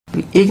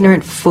You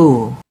ignorant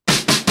fool.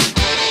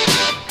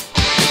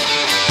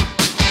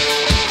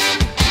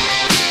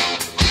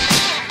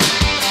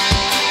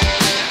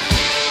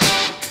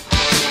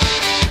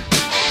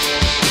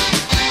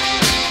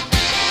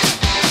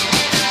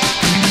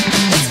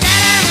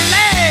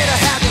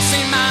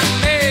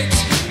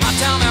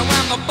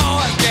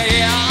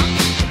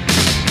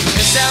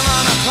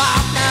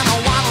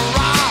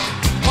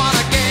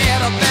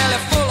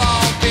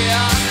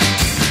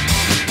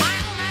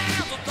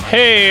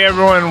 Hey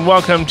everyone,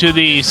 welcome to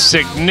the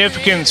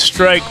Significant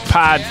Strike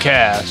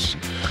Podcast.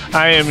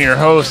 I am your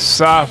host,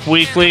 Soft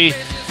Weekly,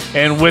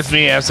 and with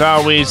me as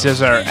always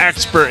is our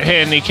expert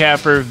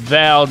handicapper,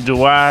 Val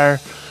Dwyer.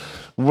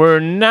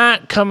 We're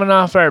not coming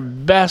off our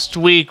best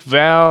week,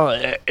 Val.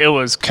 It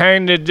was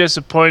kind of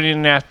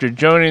disappointing after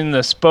joining the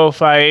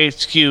SpoFi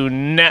HQ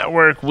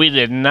network. We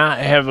did not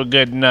have a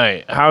good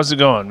night. How's it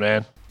going,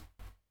 man?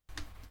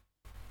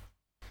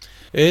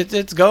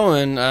 It's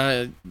going.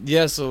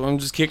 So I'm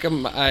just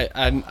kicking.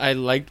 I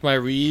liked my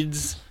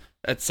reads,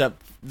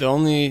 except the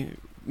only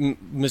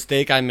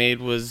mistake I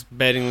made was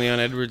betting Leon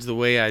Edwards the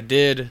way I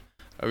did.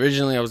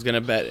 Originally, I was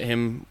gonna bet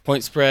him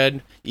point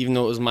spread, even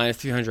though it was minus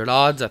 300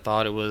 odds. I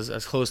thought it was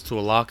as close to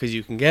a lock as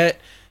you can get,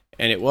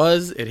 and it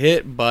was. It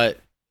hit, but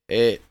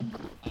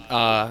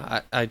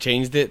I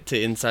changed it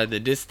to inside the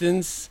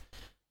distance,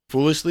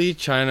 foolishly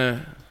trying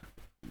to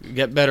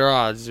get better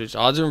odds. Which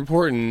odds are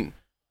important,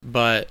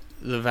 but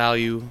the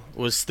value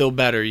was still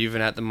better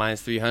even at the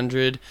minus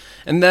 300.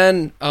 And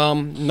then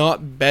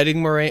not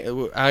betting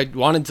Moreno. I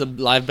wanted to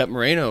live bet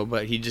Moreno,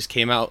 but he just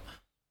came out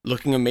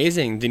looking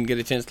amazing. Didn't get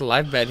a chance to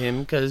live bet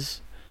him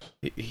because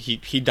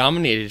he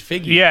dominated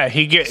Figgy. Yeah,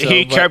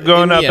 he kept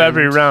going up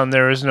every round.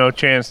 There was no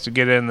chance to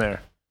get in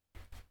there.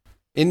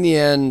 In the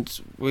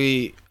end,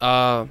 we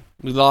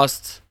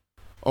lost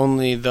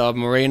only the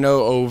Moreno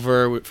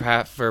over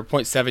for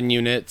 0.7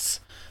 units.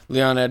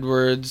 Leon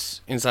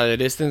Edwards inside the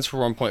distance for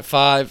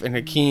 1.5, and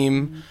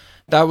Hakeem,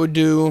 that would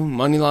do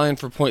moneyline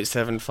for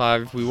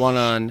 0.75. We won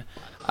on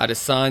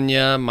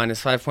Adesanya,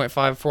 minus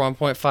 5.5 for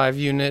 1.5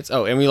 units.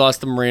 Oh, and we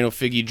lost the Moreno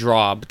Figgy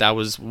draw, but that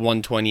was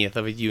 1/20th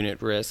of a unit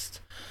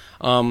risk.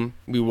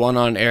 We won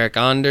on Eric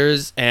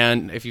Anders,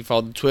 and if you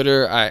followed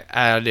Twitter, I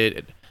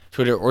added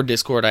Twitter or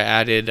Discord, I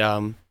added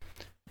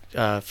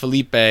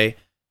Felipe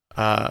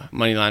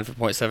moneyline for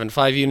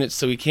 0.75 units.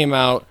 So we came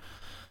out,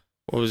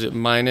 what was it,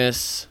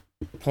 minus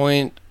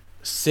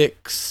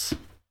 0.6.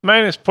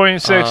 Minus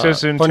 0.6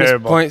 isn't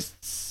terrible.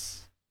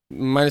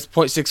 Minus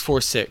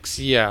 0.646,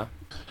 yeah.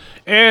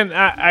 And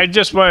I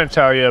just want to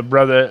tell you,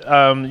 brother,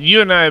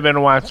 you and I have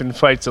been watching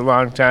fights a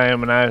long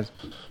time, and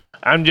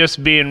I'm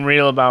just being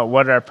real about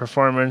what our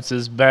performance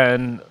has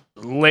been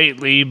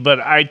lately, but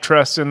I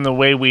trust in the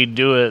way we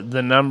do it.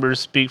 The numbers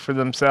speak for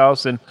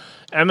themselves, and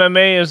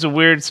MMA is a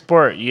weird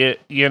sport. You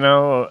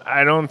know,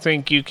 I don't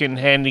think you can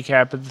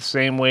handicap it the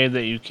same way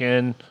that you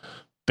can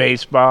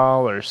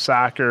baseball or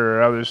soccer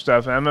or other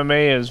stuff.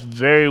 MMA is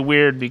very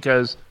weird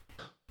because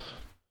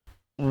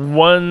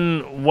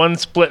one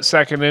split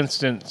second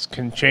instance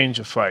can change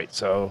a fight.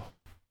 So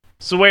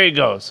it's the way it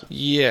goes.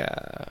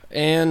 Yeah,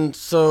 and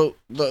so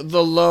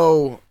the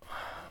low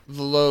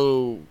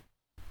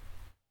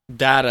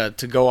data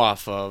to go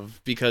off of,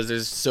 because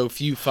there's so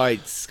few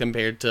fights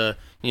compared to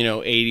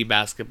 80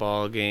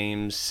 basketball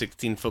games,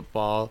 16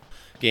 football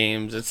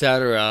games,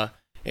 etc.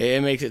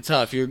 It makes it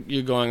tough.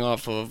 You're going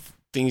off of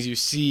things you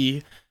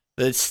see.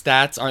 The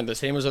stats aren't the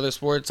same as other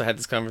sports. I had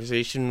this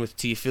conversation with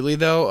T Philly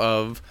though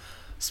of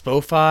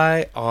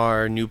SpoFi,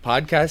 our new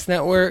podcast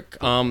network,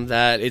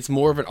 that it's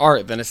more of an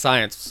art than a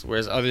science,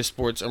 whereas other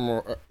sports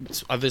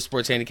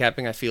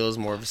handicapping I feel is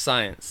more of a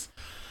science.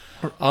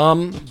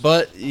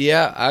 But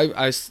yeah,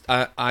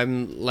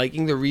 I'm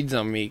liking the reads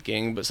I'm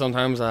making, but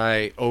sometimes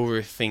I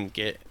overthink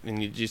it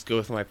and you just go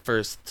with my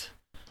first.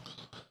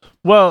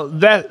 Well,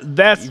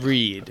 that's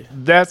read.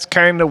 That's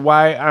kind of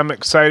why I'm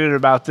excited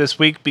about this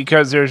week,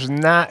 because there's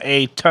not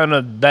a ton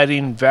of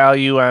betting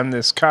value on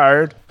this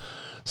card.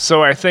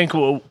 So I think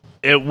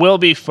it will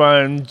be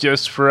fun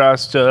just for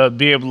us to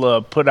be able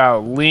to put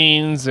out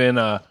leans and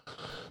a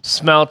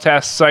smell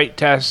test, sight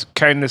test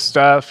kind of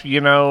stuff,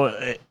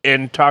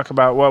 and talk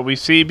about what we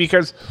see.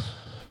 Because,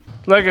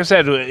 like I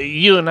said,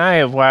 you and I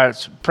have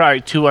watched probably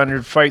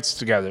 200 fights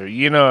together.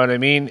 You know what I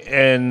mean?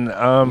 And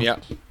yeah.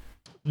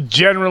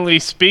 Generally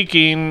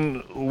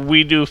speaking,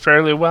 we do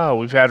fairly well.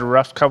 We've had a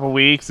rough couple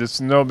weeks.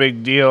 It's no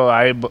big deal.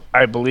 I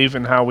believe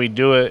in how we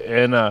do it,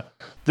 and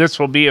this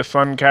will be a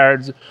fun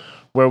card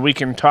where we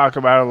can talk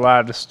about a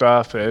lot of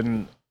stuff.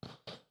 And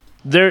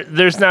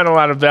there's not a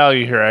lot of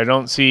value here. I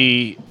don't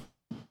see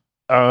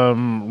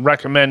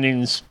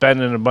recommending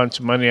spending a bunch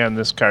of money on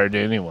this card to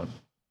anyone.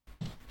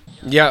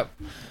 Yeah,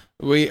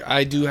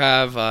 I do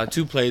have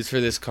 2 plays for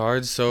this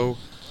card, so.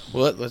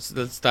 Well,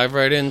 let's dive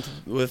right in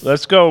with.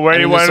 Let's go. Where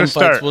do you want to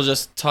start? We'll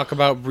just talk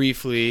about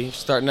briefly,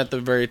 starting at the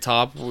very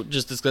top. We'll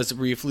just discuss it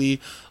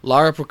briefly.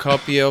 Lara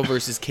Procopio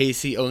versus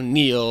Casey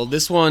O'Neill.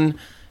 This one,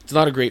 it's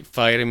not a great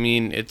fight. I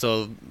mean, it's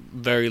a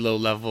very low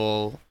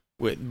level.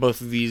 With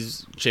both of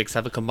these chicks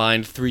have a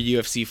combined 3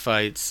 UFC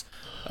fights.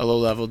 a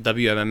low-level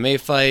WMMA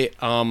fight.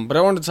 But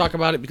I wanted to talk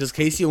about it because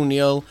Casey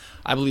O'Neill,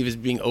 I believe, is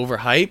being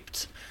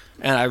overhyped,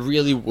 and I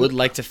really would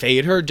like to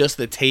fade her. Just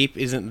the tape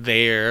isn't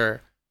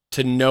there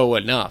to know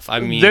enough. I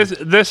mean,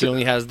 she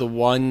only has the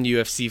one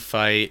UFC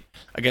fight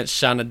against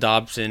Shana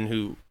Dobson,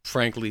 who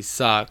frankly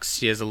sucks.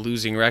 She has a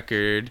losing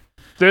record.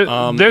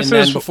 And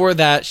then before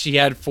that, she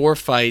had 4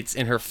 fights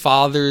in her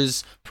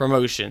father's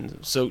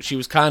promotion. So she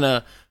was kind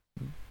of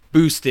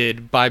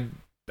boosted by,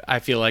 I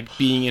feel like,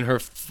 being in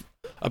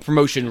a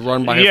promotion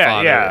run by her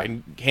father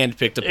and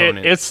handpicked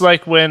opponents. It's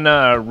like when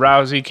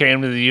Rousey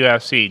came to the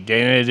UFC.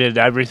 Dana did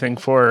everything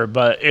for her,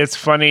 but it's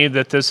funny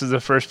that this is the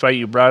first fight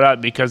you brought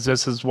up because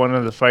this is one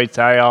of the fights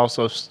I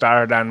also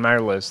starred on my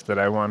list that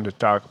I wanted to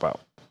talk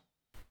about.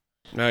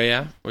 Oh,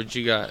 yeah? What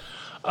you got?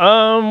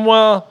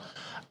 Well,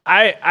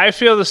 I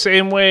feel the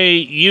same way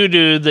you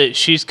do, that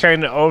she's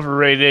kind of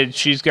overrated.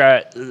 She's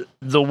got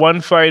the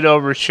one fight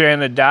over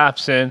Shanna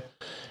Dobson,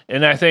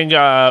 and I think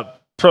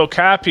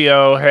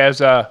Procopio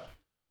has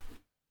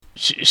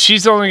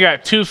she's only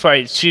got 2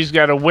 fights. She's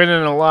got a win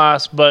and a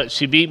loss, but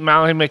she beat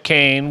Molly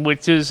McCain,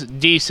 which is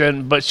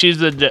decent, but she's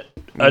a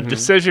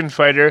decision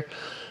fighter.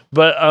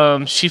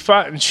 But she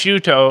fought in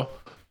Shuto,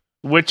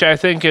 which I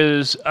think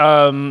is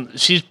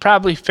she's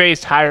probably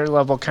faced higher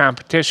level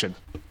competition.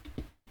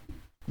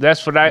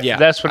 That's what I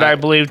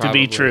believe probably to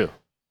be true.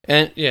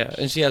 And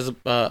she has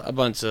a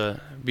bunch of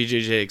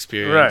BJJ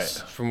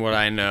experience, from what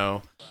I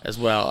know as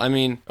well. I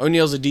mean,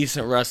 O'Neill's a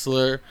decent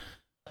wrestler,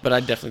 but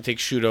I'd definitely take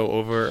Shuto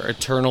over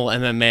Eternal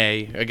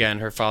MMA, again,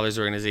 her father's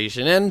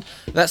organization. And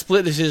that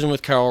split decision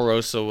with Carol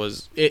Rosa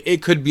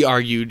it could be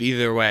argued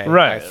either way,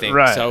 I think.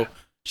 Right. So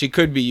she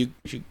could be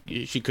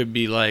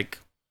like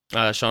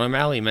Sean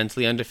O'Malley,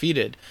 mentally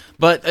undefeated.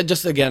 But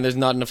just, again, there's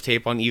not enough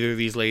tape on either of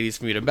these ladies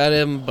for me to bet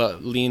him,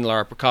 but lean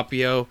Lara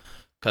Procopio,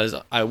 because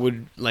I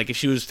would, like, if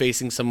she was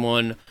facing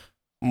someone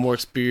more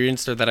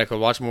experienced or that I could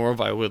watch more of,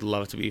 I would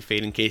love to be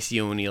fading Casey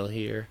O'Neill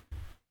here.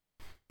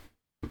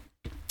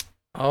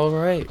 All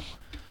right.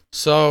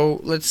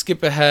 So let's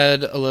skip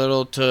ahead a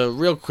little to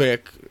real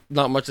quick.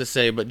 Not much to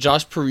say, but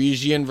Josh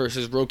Parisian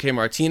versus Roque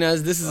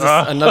Martinez. This is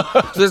another.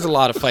 There's a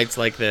lot of fights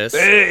like this.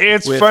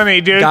 It's funny,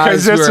 dude,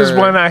 because this is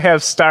one I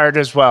have starred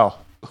as well.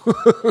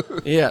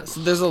 Yeah,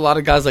 so there's a lot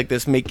of guys like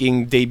this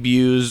making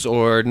debuts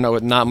or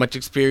not much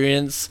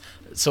experience,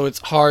 so it's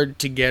hard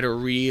to get a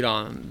read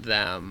on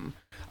them.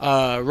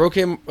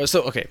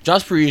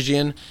 Josh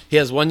Parisian, he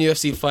has 1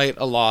 UFC fight,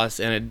 a loss,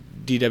 and a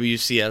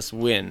DWCS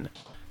win.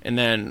 And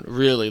then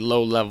really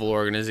low-level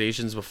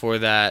organizations before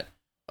that,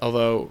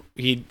 although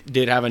he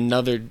did have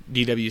another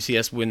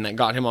DWCS win that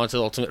got him onto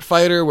the Ultimate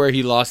Fighter, where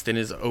he lost in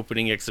his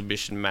opening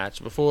exhibition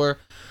match before.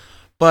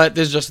 But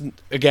there's just,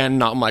 again,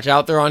 not much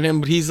out there on him,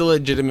 but he's a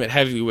legitimate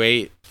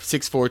heavyweight,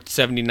 6'4",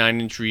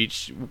 79-inch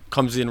reach,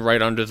 comes in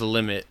right under the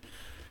limit.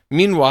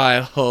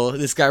 Meanwhile,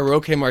 this guy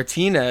Roque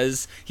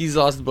Martinez, he's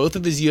lost both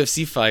of his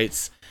UFC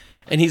fights,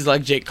 and he's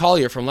like Jake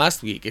Collier from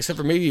last week, except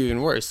for maybe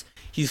even worse.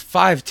 He's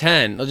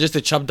 5'10", just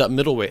a chubbed up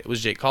middleweight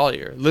was Jake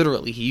Collier.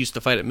 Literally, he used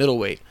to fight at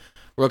middleweight.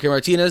 Roque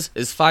Martinez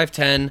is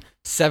 5'10",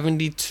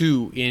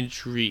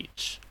 72-inch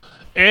reach.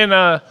 And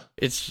the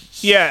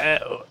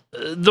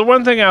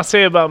one thing I'll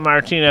say about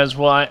Martinez,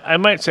 well, I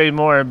might say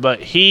more, but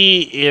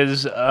he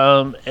is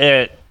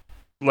at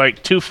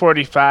like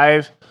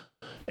 245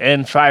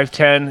 and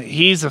 5'10".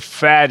 He's a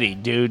fatty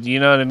dude. You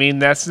know what I mean?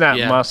 That's not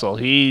muscle.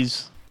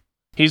 He's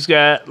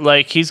got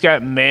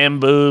man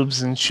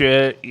boobs and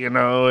shit, you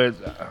know.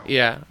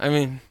 I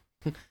mean,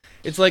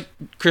 it's like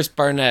Chris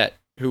Barnett,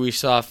 who we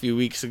saw a few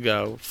weeks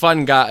ago.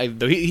 Fun guy,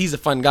 though. He's a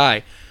fun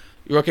guy.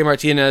 Roque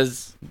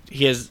Martinez,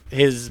 his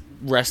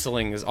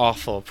wrestling is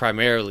awful.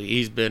 Primarily,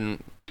 he's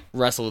been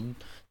wrestled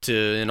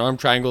to an arm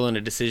triangle and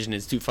a decision in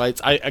his 2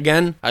 fights.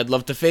 I'd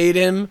love to fade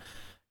him,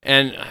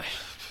 and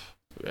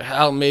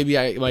maybe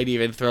I might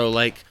even throw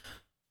like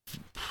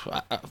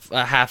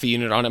a half a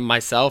unit on it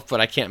myself, but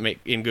I can't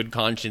in good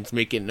conscience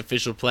make it an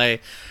official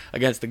play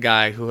against the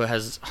guy who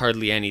has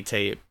hardly any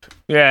tape.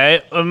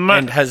 Yeah,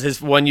 and has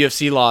his 1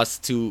 UFC loss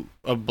to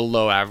a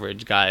below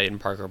average guy in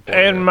Parker Porter.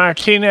 And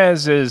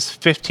Martinez is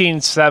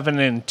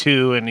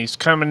 15-7-2, and he's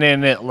coming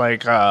in at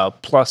like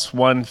plus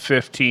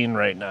 115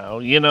 right now.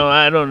 You know,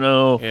 I don't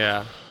know.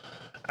 Yeah,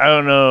 I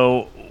don't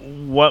know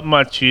what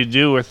much you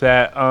do with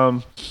that.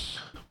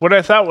 What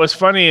I thought was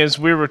funny is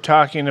we were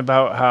talking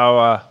about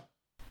how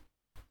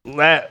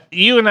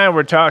you and I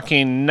were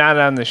talking not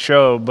on the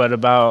show, but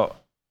about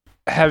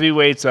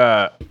heavyweights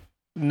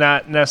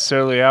not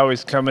necessarily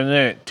always coming in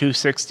at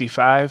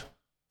 265,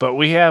 but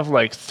we have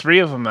like 3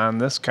 of them on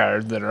this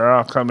card that are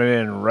all coming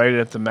in right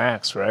at the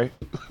max, right?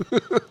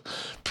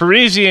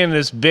 Parisian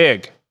is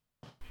big.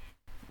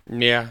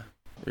 Yeah,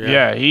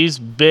 he's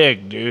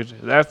big, dude.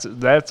 That's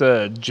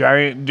a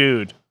giant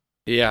dude.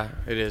 Yeah,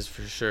 it is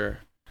for sure.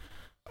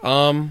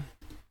 All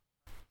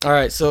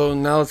right, so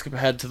now let's skip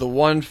ahead to the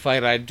one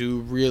fight I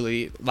do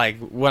really like.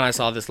 When I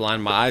saw this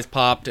line, my eyes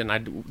popped, and I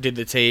did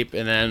the tape,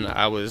 and then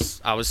I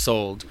was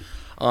sold.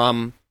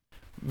 Virna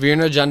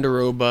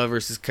Jandiroba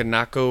versus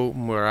Kanako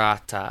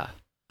Murata.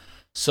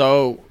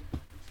 So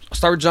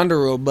start with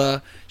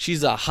Jandiroba.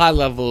 She's a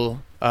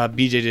high-level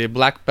BJJ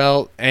black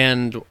belt,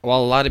 and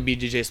while a lot of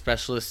BJJ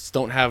specialists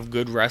don't have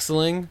good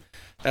wrestling,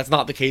 that's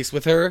not the case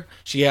with her.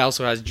 She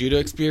also has judo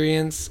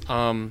experience.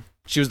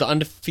 She was the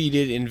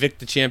undefeated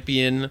Invicta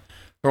champion.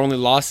 Her only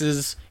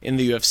losses in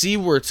the UFC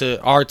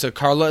are to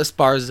Carla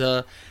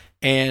Esparza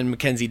and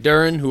Mackenzie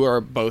Dern, who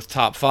are both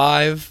top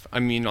 5. I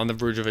mean, on the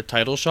verge of a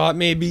title shot,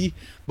 maybe.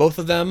 Both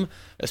of them.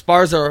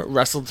 Esparza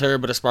wrestled her,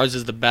 but Esparza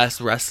is the best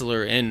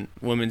wrestler in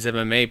women's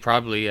MMA,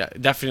 probably,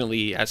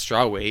 definitely at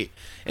strawweight.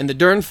 In the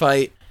Dern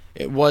fight,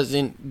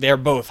 they're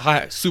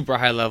both super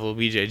high level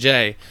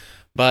BJJ,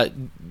 but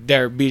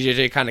their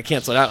BJJ kind of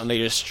canceled out and they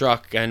just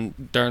struck,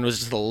 and Dern was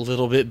just a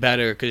little bit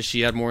better because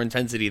she had more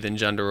intensity than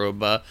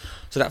Jandiroba.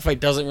 So that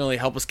fight doesn't really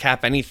help us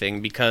cap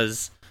anything,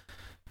 because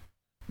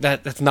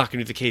that's not going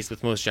to be the case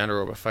with most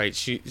Jandiroba fights.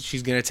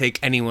 She's going to take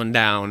anyone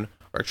down,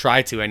 or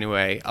try to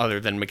anyway, other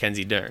than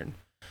Mackenzie Dern.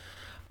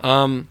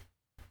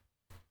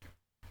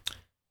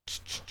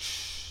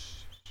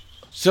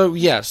 So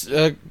yes,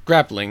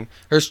 grappling.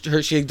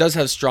 She does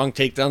have strong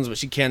takedowns, but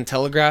she can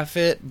telegraph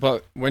it.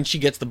 But when she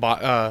gets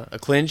a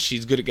clinch,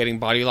 she's good at getting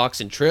body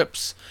locks and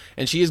trips,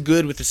 and she is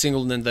good with the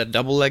single and the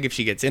double leg if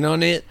she gets in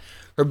on it.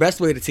 Her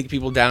best way to take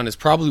people down is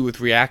probably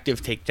with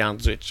reactive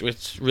takedowns,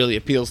 which really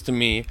appeals to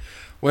me.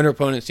 When her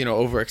opponents,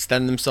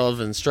 overextend themselves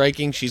in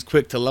striking, she's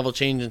quick to level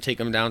change and take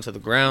them down to the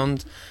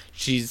ground.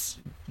 She's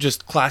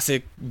just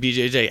classic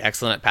BJJ,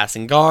 excellent at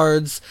passing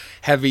guards,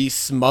 heavy,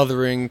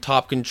 smothering,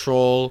 top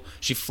control.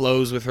 She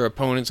flows with her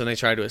opponents when they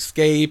try to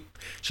escape.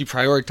 She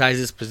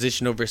prioritizes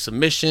position over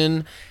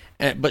submission,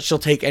 but she'll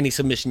take any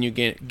submission you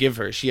give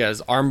her. She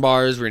has arm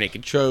bars, rear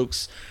naked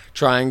chokes,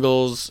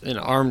 triangles, and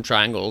arm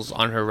triangles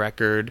on her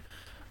record,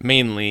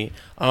 mainly.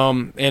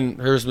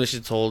 And her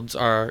submission holds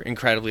are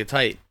incredibly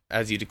tight,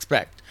 as you'd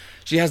expect.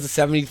 She has a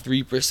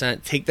 73%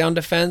 takedown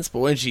defense, but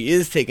when she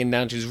is taken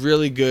down, she's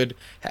really good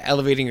at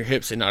elevating her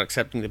hips and not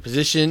accepting the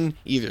position,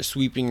 either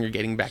sweeping or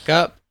getting back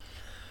up.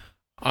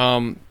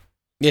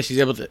 She's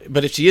able to,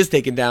 but if she is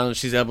taken down,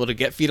 she's able to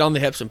get feet on the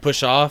hips and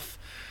push off,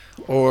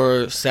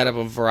 or set up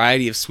a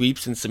variety of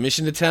sweeps and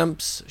submission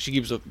attempts. She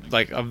keeps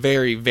a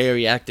very,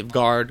 very active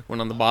guard when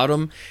on the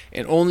bottom,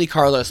 and only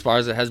Carla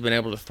Esparza has been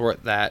able to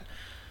thwart that.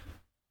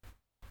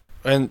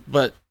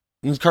 But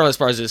Carla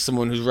Esparza is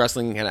someone whose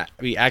wrestling can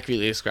be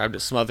accurately described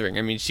as smothering.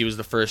 I mean, she was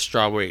the first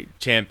strawweight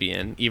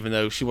champion, even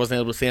though she wasn't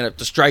able to stand up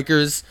to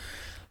strikers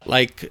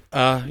like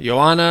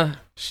Joanna.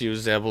 She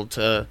was able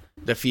to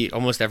defeat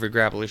almost every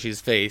grappler she's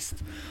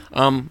faced.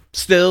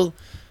 Still,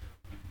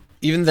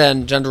 even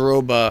then,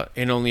 Jandiroba,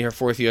 in only her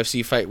 4th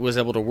UFC fight, was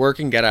able to work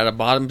and get out of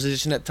bottom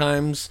position at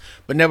times,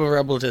 but never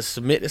able to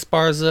submit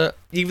Esparza,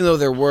 even though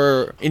there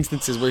were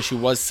instances where she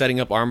was setting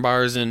up arm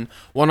bars, and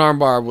one arm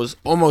bar was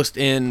almost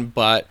in,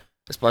 but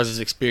Esparza's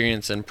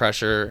experience and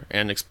pressure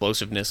and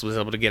explosiveness was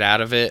able to get out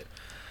of it.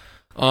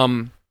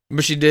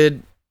 But she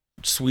did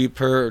sweep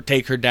her,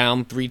 take her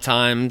down 3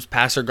 times,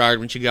 pass her guard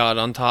when she got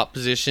on top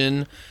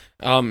position,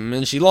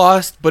 and she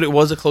lost, but it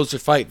was a closer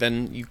fight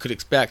than you could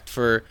expect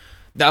for...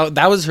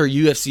 That was her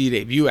UFC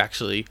debut,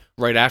 actually,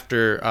 right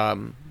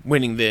after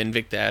winning the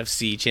Invicta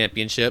FC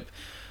championship.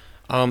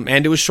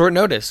 And it was short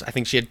notice. I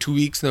think she had 2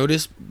 weeks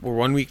notice, or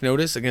 1 week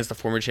notice, against the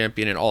former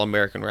champion and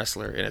All-American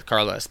wrestler,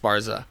 Carla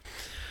Esparza.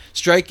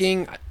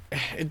 Striking,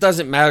 it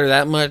doesn't matter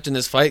that much in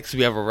this fight because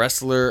we have a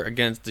wrestler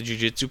against the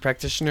jiu-jitsu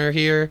practitioner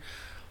here.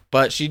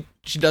 But she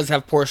does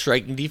have poor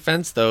striking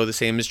defense, though the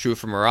same is true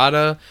for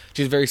Murata.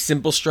 She's very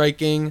simple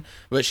striking,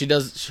 but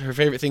her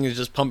favorite thing is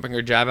just pumping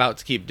her jab out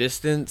to keep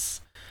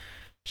distance.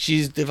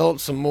 She's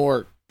developed some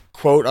more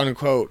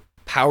quote-unquote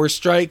power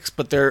strikes,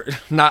 but they're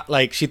not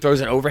like she throws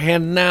an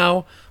overhand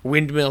now,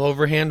 windmill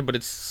overhand, but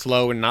it's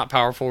slow and not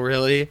powerful,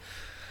 really.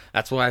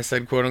 That's why I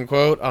said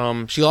quote-unquote.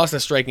 She lost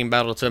a striking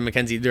battle to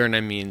Mackenzie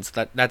Dern,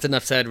 so that's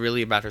enough said,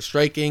 really, about her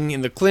striking.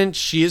 In the clinch,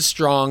 she is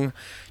strong.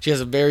 She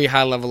has a very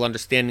high-level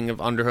understanding of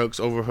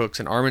underhooks, overhooks,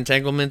 and arm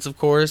entanglements, of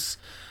course.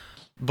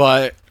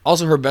 But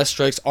also her best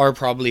strikes are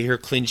probably her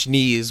clinch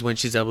knees when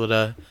she's able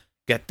to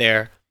get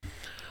there.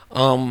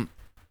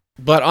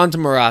 But on to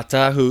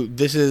Murata,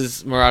 this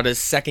is Murata's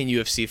 2nd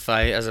UFC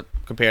fight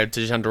compared to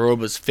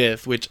Jandiroba's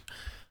 5th, which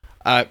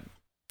I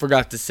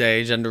forgot to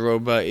say,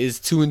 Jandiroba is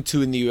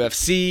 2-2 in the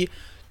UFC,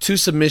 2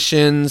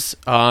 submissions,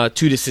 2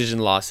 decision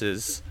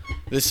losses.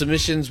 The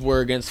submissions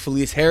were against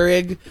Felice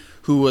Herrig,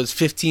 who was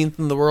 15th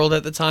in the world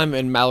at the time,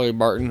 and Mallory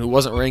Barton, who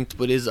wasn't ranked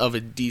but is of a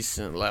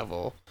decent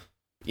level.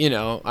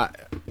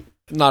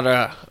 Not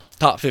a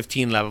top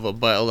 15 level,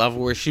 but a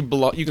level where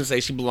you can say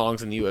she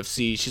belongs in the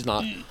UFC. She's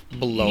not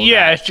below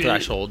that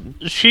threshold.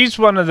 She's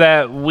one of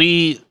that,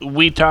 we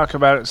talk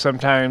about it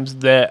sometimes,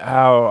 that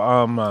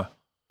how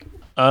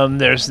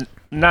there's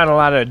not a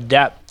lot of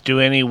depth to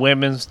any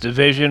women's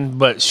division,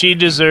 but she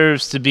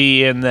deserves to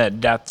be in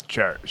that depth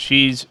chart.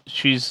 She's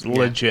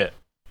legit.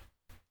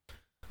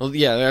 Well,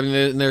 yeah, I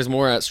mean, there's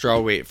more at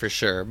strawweight for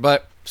sure.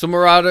 But so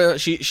Murata,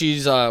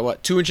 she's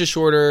 2 inches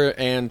shorter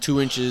and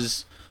 2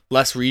 inches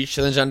less reach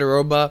than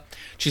Jandiroba.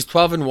 She's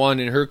 12-1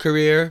 in her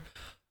career.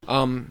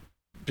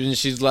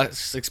 She's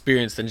less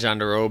experienced than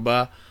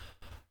Jandiroba.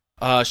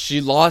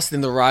 She lost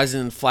in the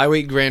Ryzen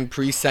Flyweight Grand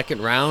Prix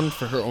second round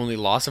for her only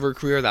loss of her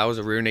career. That was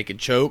a rear naked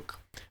choke.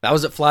 That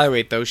was at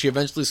flyweight, though. She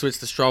eventually switched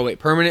to strawweight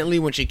permanently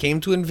when she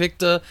came to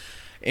Invicta,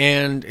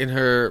 and in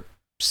her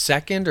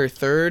second or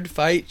third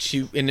fight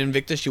in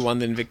Invicta, she won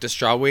the Invicta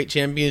strawweight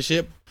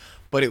championship,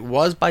 but it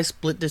was by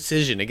split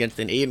decision against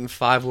an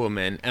 8-5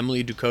 woman,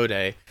 Emily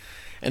Ducote,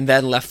 and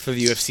then left for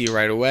the UFC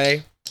right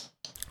away.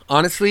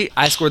 Honestly,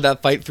 I scored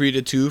that fight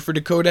 3-2 for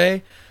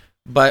Ducote,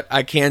 but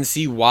I can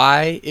see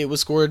why it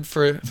was scored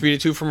for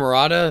 3-2 for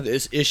Murata.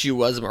 This issue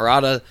was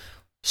Murata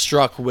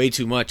struck way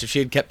too much. If she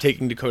had kept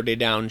taking Ducote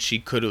down, she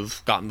could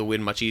have gotten the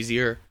win much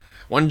easier.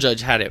 One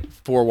judge had it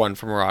 4-1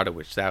 for Murata,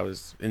 which that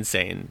was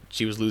insane.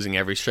 She was losing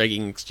every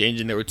striking exchange,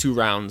 and there were 2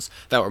 rounds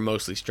that were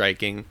mostly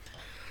striking.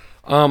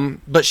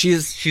 But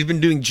she's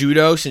been doing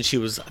judo since she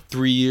was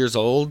 3 years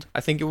old,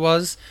 I think it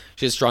was.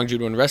 She has strong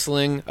judo and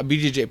wrestling, a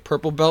BJJ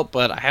purple belt,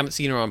 but I haven't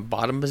seen her on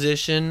bottom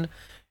position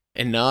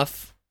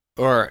enough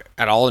or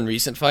at all in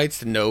recent fights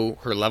to know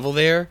her level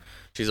there.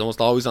 She's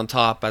almost always on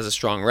top as a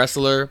strong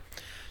wrestler.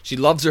 She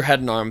loves her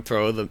head and arm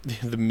throw, the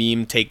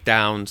meme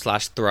takedown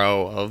 /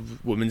 throw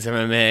of women's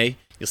MMA.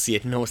 You'll see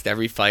it in almost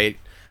every fight,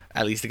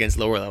 at least against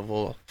lower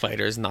level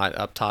fighters, not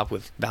up top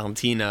with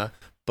Valentina.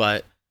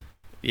 But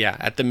yeah,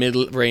 at the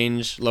mid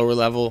range, lower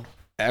level,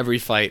 every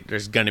fight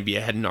there's gonna be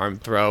a head and arm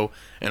throw,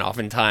 and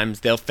oftentimes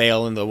they'll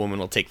fail and the other woman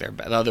will take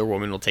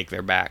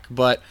their back.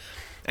 But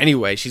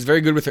anyway, she's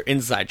very good with her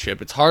inside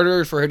trip. It's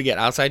harder for her to get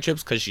outside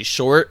trips because she's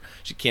short.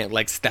 She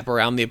can't step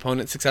around the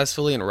opponent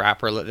successfully and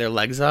wrap their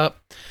legs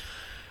up.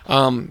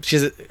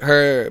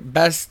 Her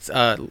best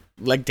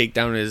leg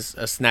takedown is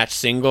a snatch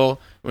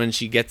single. When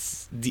she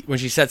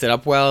sets it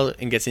up well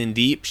and gets in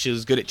deep,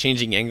 she's good at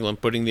changing angle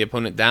and putting the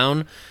opponent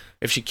down.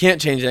 If she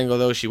can't change angle,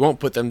 though, she won't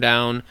put them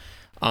down,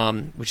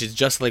 which is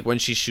just like when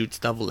she shoots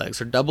double legs.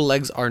 Her double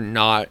legs are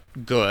not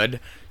good.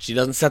 She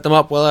doesn't set them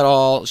up well at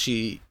all.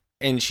 She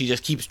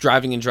just keeps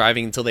driving and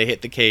driving until they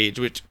hit the cage,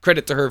 which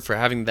credit to her for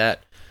having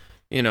that,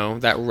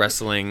 that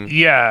wrestling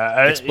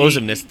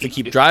explosiveness to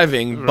keep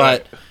driving, right.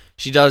 But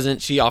she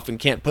doesn't. She often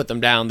can't put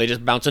them down. They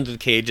just bounce into the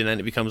cage, and then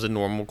it becomes a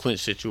normal clinch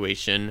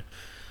situation.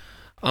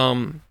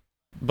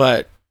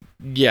 But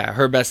yeah,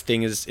 her best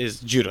thing is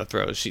judo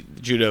throws.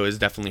 Judo is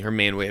definitely her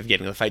main way of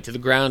getting the fight to the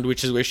ground,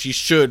 which is where she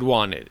should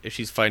want it if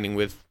she's fighting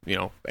with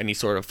any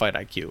sort of fight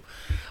IQ.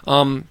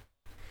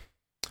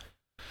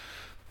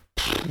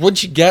 When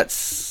she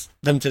gets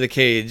them to the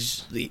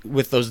cage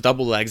with those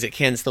double legs, it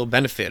can still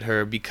benefit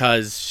her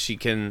because she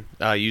can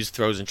use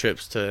throws and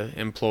trips to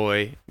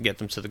get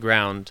them to the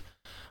ground.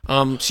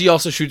 She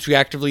also shoots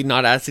reactively,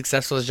 not as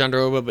successful as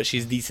Jandiroba, but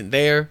she's decent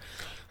there.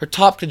 Her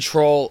top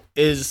control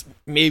is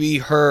maybe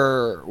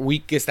her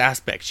weakest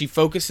aspect. She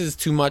focuses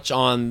too much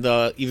on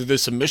either the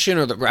submission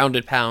or the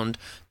grounded pound,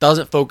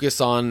 doesn't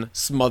focus on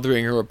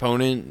smothering her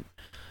opponent,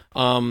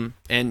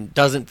 and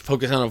doesn't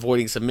focus on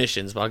avoiding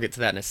submissions, but I'll get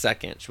to that in a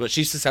second. But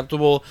she's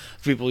susceptible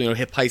to people,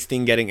 hip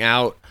heisting, getting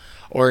out,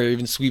 or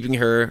even sweeping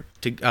her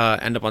to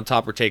end up on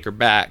top or take her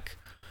back.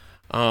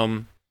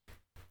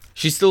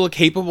 She's still a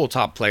capable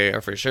top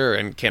player for sure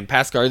and can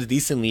pass guards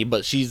decently,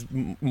 but she's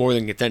more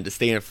than content to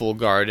stay in a full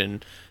guard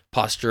and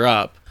posture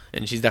up.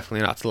 And she's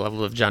definitely not to the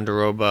level of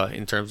Jandiroba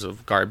in terms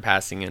of guard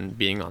passing and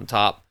being on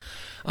top.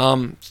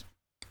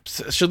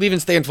 She'll even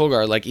stay in full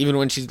guard, even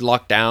when she's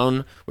locked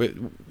down,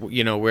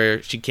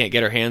 where she can't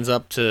get her hands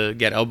up to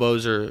get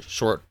elbows or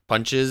short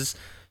punches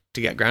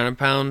to get ground and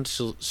pound.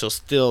 She'll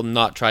still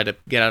not try to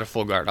get out of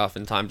full guard.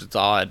 Oftentimes it's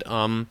odd.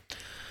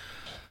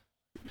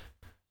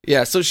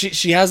 Yeah, so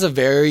she has a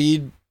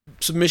varied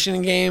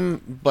submission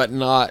game, but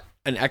not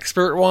an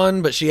expert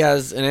one. But she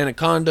has an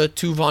Anaconda,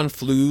 2 Von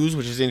Flews,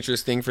 which is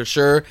interesting for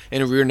sure,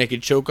 and a rear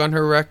naked choke on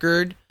her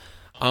record.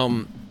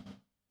 But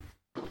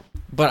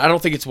I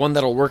don't think it's one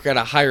that'll work at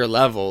a higher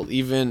level.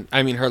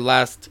 Her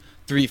last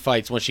 3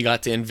 fights when she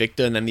got to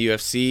Invicta and then the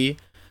UFC,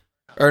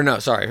 her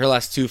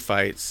last 2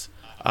 fights.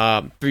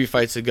 3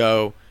 fights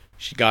ago,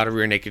 she got a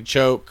rear naked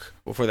choke.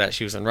 Before that,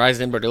 she was on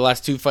Ryzen. But her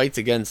last 2 fights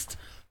against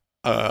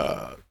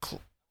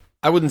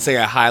I wouldn't say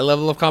a high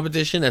level of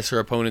competition, as her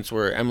opponents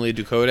were Emily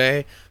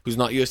Ducote, who's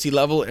not UFC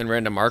level, and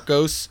Randa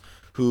Marcos,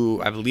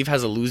 who I believe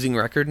has a losing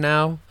record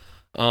now,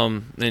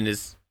 and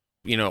is,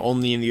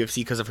 only in the UFC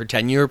because of her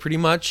tenure, pretty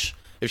much.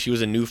 If she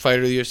was a new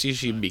fighter to the UFC,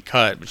 she'd be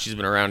cut, but she's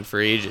been around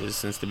for ages,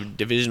 since the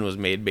division was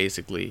made,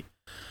 basically.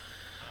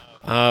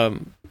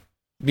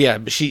 Yeah,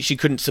 but she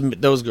couldn't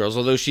submit those girls,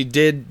 although she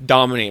did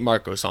dominate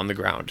Marcos on the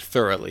ground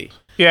thoroughly.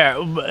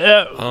 Yeah,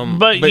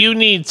 but you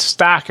need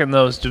stock in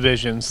those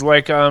divisions.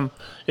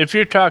 If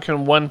you're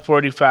talking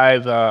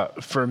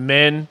 145 for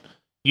men,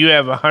 you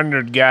have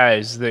 100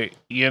 guys that,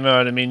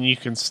 you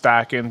can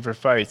stock in for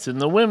fights. In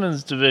the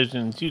women's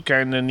divisions, you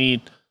kind of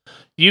need...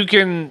 You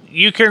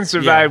can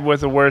survive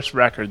with a worse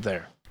record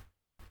there.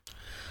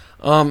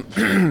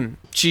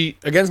 She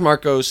against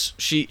Marcos,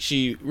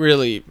 she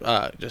really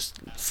just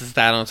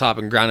sat on top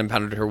and ground and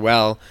pounded her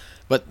well,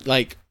 but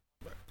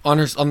on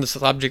the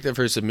subject of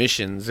her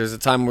submissions, there's a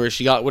time where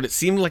she got what it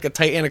seemed like a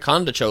tight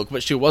anaconda choke,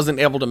 but she wasn't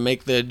able to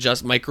make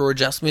the micro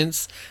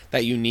adjustments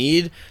that you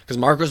need, because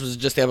Marcos was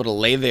just able to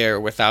lay there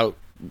without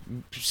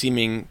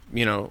seeming,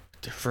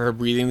 for her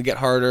breathing to get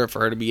harder,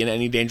 for her to be in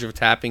any danger of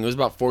tapping. It was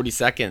about 40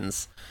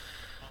 seconds.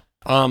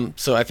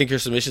 So I think her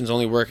submissions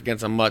only work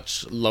against a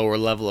much lower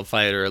level of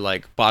fighter,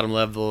 like bottom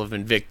level of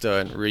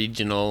Invicta and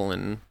Regional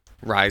and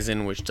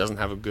Ryzen, which doesn't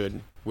have a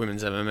good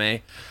women's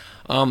MMA.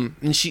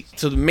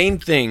 So the main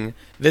thing,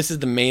 this is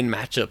the main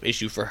matchup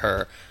issue for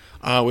her,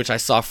 which I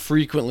saw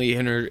frequently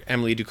in her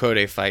Emily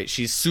Ducote fight.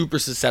 She's super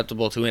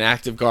susceptible to an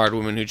active guard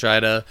woman who try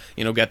to,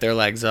 get their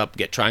legs up,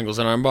 get triangles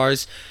and arm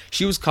bars.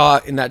 She was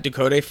caught in that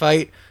Ducote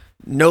fight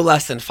no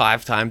less than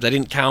 5 times. I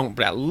didn't count,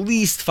 but at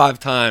least 5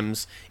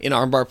 times in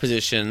armbar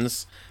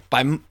positions.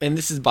 And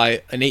this is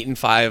by an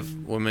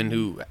 8-5 woman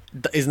who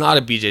is not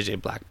a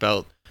BJJ black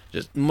belt,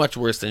 just much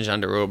worse than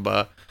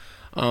Jandiroba.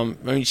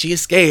 She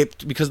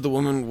escaped because the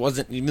woman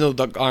wasn't, even though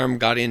the arm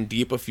got in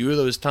deep a few of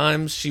those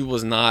times, she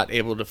was not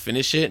able to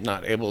finish it,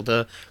 not able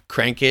to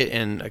crank it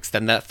and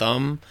extend that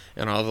thumb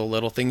and all the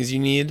little things you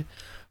need.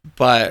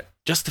 But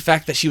just the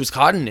fact that she was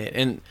caught in it,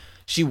 and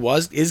she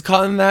is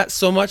caught in that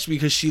so much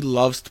because she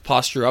loves to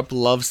posture up,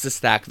 loves to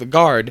stack the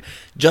guard,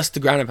 just to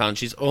ground and pound.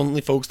 She's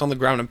only focused on the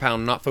ground and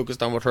pound, not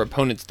focused on what her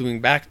opponent's doing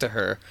back to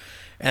her.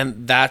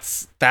 And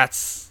that's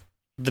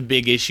the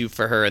big issue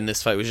for her in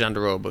this fight with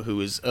Jandiroba,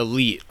 who is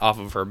elite off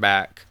of her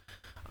back.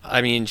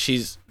 I mean,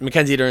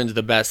 Mackenzie Dern's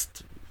the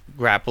best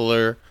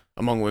grappler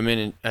among women,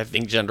 and I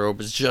think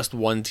Jandiroba is just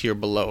one tier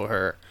below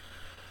her.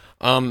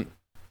 And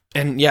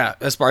yeah,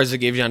 Esparza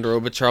gave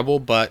Jandiroba trouble,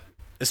 but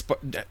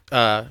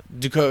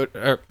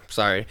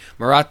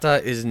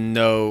Murata is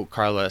no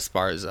Carla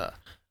Esparza.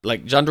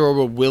 Like,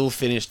 Jandiroba will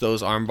finish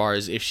those arm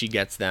bars if she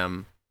gets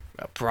them,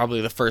 probably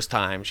the first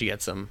time she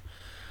gets them.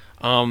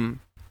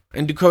 And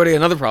Ducote,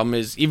 another problem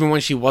is, even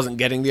when she wasn't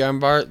getting the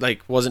armbar,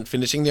 wasn't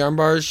finishing the arm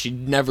bars, she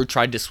never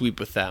tried to sweep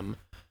with them.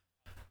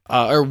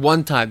 Or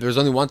one time, there was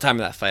only one time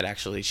in that fight,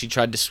 actually.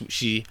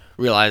 She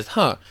realized,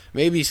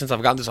 maybe since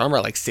I've gotten this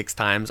armbar 6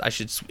 times,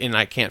 and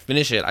I can't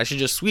finish it, I should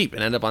just sweep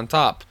and end up on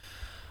top.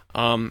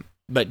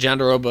 But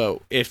Jandiroba,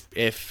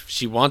 if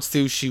she wants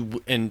to,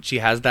 and she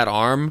has that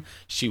arm,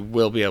 she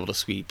will be able to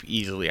sweep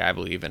easily, I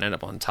believe, and end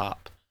up on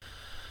top.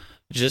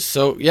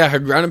 Her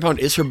ground and pound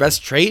is her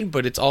best trait,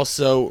 but it's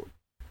also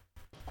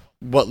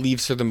what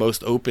leaves her the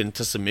most open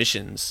to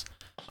submissions.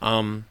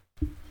 She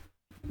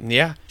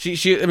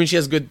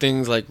has good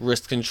things like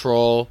wrist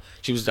control.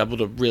 She was able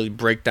to really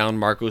break down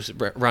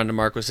Ronda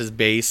Marcos's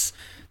base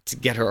to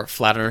get her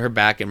flat on her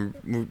back and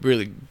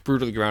really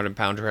brutally ground and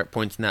pound her at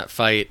points in that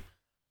fight.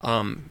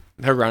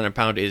 Her ground and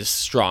pound is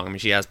strong.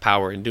 She has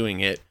power in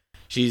doing it.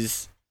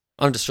 She's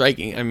onto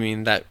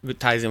striking. That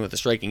ties in with the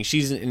striking.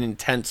 She's an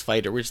intense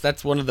fighter, which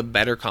that's one of the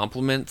better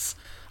compliments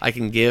I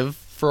can give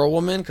for a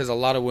woman, because a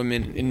lot of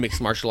women in mixed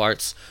martial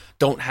arts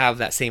don't have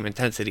that same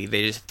intensity.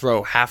 They just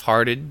throw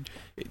half-hearted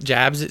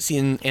jabs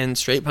and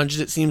straight punches,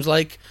 it seems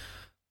like.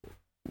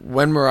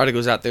 When Murata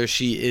goes out there,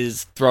 she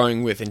is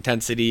throwing with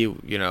intensity,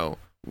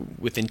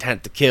 with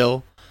intent to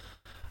kill,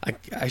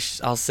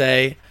 I'll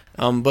say.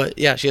 But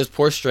yeah, she has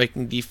poor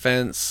striking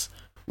defense,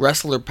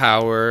 wrestler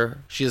power.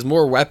 She has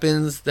more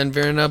weapons than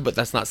Virna, but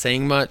that's not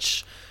saying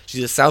much.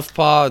 She's a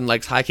southpaw and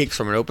likes high kicks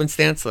from an open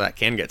stance, so that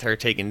can get her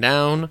taken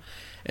down.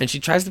 And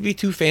she tries to be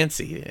too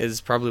fancy, is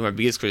probably my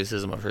biggest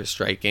criticism of her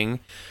striking.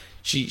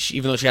 She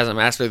even though she hasn't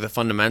mastered the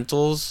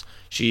fundamentals,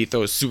 she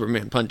throws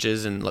Superman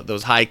punches and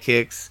those high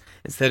kicks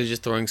instead of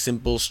just throwing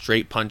simple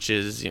straight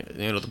punches,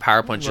 the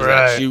power punches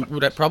that she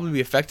would probably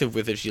be effective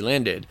with if she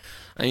landed.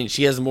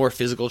 She has more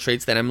physical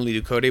traits than Emily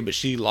Ducote, but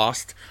she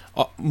lost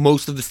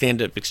most of the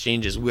stand-up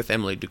exchanges with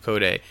Emily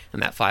Ducote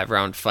in that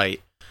 5-round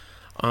fight.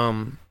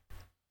 So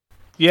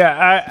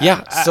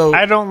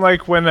I don't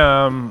like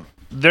when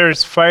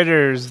there's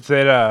fighters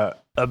that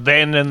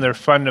abandon their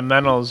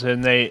fundamentals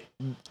and they're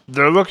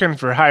looking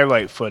for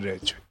highlight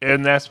footage,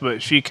 and that's what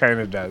she kind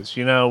of does,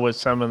 with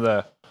some of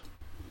the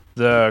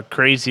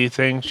crazy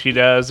things she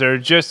does, or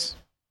just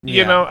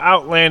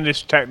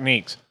outlandish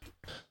techniques.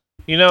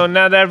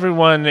 Not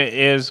everyone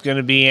is going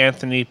to be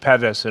Anthony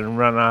Pettis and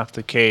run off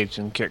the cage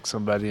and kick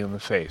somebody in the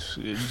face.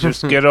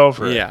 Just get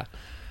over it. Yeah.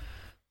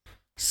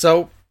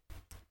 So,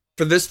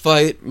 for this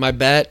fight, my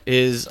bet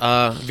is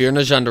Virna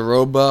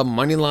Jandiroba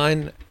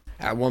moneyline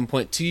at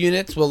 1.2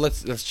 units. Well,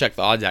 let's check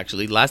the odds,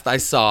 actually. Last I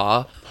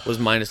saw was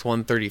minus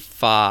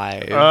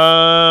 135.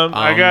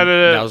 I got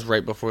it. That was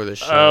right before the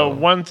show.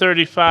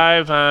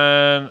 135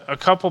 on a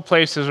couple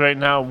places right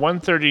now.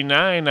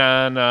 139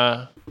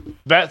 on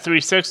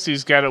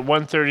Bet360's got it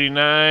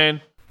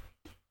 139.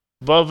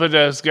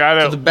 Bovada's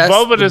got it.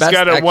 Bovada's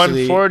got it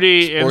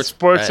 140, and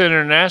Sports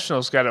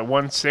International's got it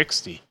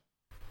 160.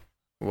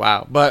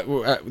 Wow, but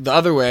the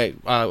other way,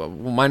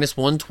 minus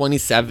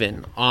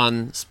 127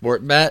 on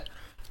Sportbet.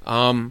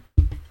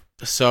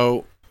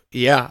 So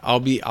yeah,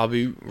 I'll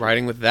be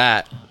riding with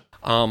that.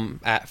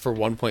 For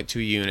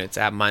 1.2 units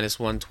at minus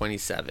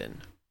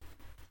 127.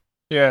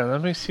 Yeah,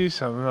 let me see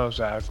some of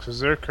those odds because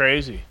they're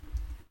crazy.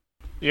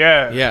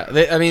 Yeah.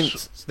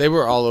 They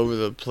were all over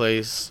the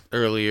place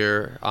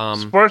earlier.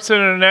 Sports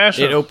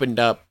International. It opened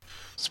up.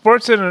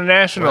 Sports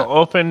International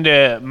opened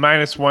at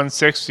minus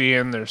 160,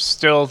 and they're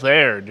still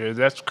there, dude.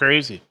 That's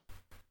crazy.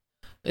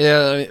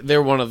 Yeah,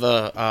 they're one of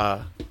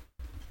the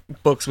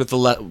books with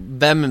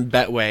them and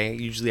Betway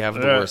usually have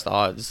the worst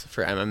odds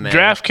for MMA.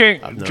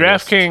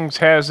 DraftKings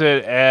has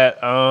it at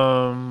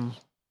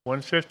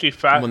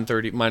 155,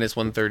 130 minus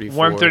 134.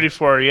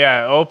 134.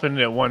 Yeah, opened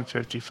at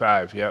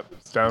 155. Yep,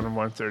 it's down to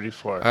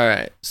 134. All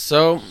right,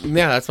 so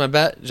yeah, that's my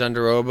bet.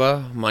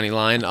 Jandiroba money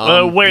line.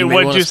 Wait,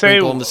 what'd you say?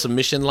 On the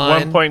submission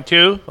line.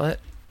 1.2. What?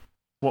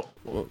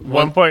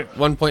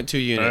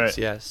 1.2 units. Right.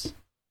 Yes.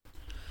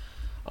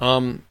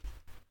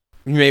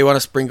 You may want to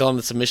sprinkle on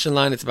the submission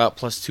line. It's about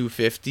plus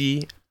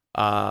 250.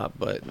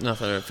 But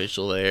nothing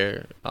official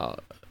there.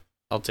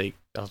 I'll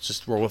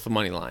just roll with the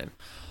money line.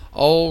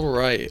 All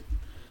right.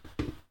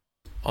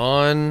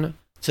 On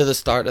to the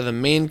start of the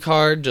main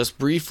card. Just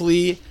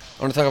briefly,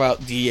 I want to talk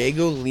about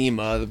Diego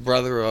Lima, the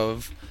brother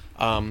of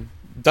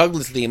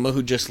Douglas Lima,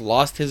 who just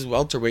lost his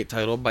welterweight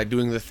title by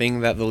doing the thing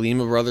that the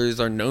Lima brothers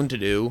are known to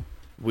do,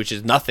 which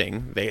is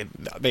nothing.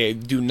 They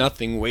do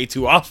nothing way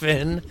too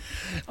often.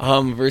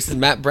 Versus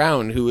Matt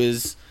Brown, who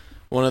is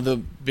one of the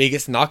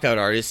biggest knockout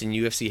artists in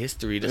UFC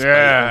history,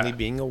 despite only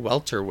being a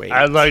welterweight.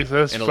 I like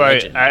this and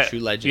fight. A true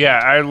legend. Yeah,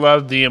 I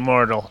love the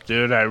Immortal,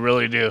 dude. I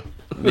really do.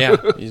 Yeah,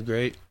 he's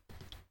great.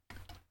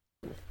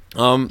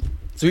 So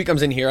he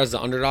comes in here as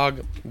the underdog,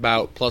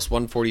 about plus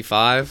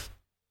 145,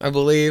 I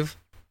believe.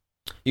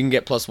 You can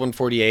get plus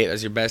 148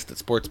 as your best at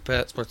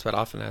Sportsbet. Sportsbet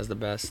often has the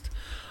best.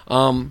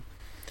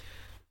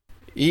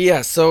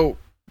 Yeah, so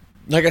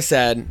like I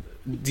said,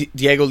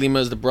 Diego Lima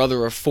is the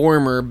brother of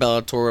former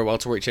Bellator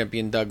welterweight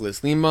champion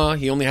Douglas Lima.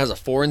 He only has a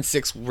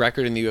 4-6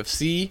 record in the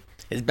UFC.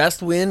 His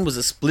best win was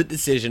a split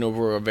decision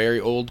over a very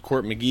old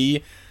Court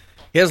McGee.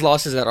 He has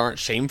losses that aren't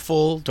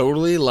shameful,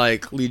 totally,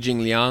 like Li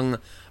Jingliang,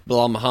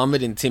 Bilal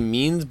Muhammad, and Tim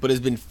Means, but has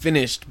been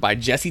finished by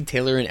Jesse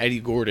Taylor and Eddie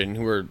Gordon,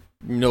 who are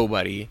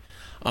nobody.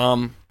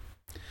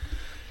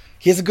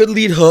 He has a good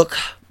lead hook,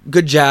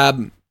 good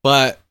jab,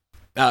 but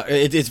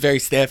it's very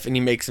stiff, and he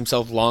makes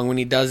himself long when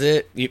he does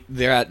it.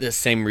 They're at the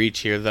same reach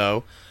here,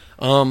 though.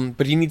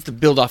 But he needs to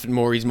build off it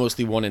more. He's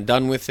mostly one and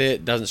done with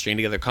it, doesn't string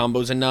together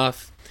combos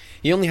enough.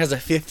 He only has a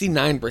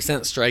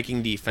 59%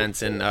 striking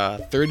defense and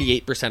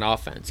 38%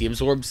 offense. He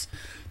absorbs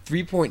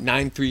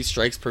 3.93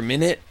 strikes per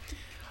minute.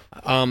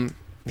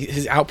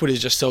 His output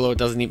is just so low it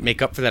doesn't even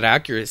make up for that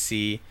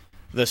accuracy,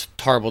 this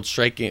terrible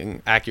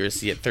striking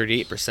accuracy at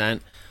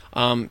 38%.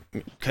 And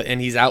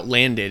he's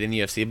outlanded in the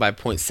UFC by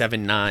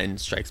 0.79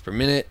 strikes per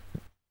minute.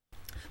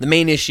 The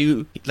main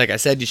issue, like I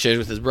said, he shares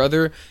with his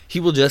brother. He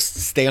will just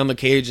stay on the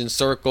cage and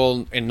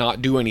circle and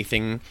not do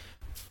anything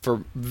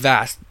for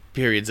vast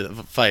periods of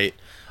a fight.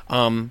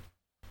 Even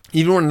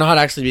when not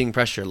actually being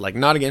pressured, like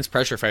not against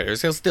pressure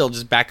fighters, he'll still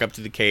just back up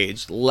to the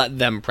cage, let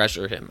them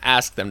pressure him,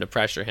 ask them to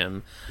pressure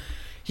him.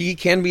 He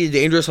can be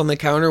dangerous on the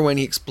counter when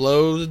he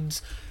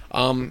explodes.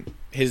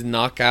 His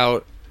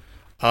knockout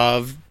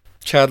of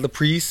Chad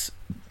Laprise,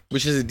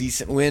 which is a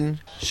decent win,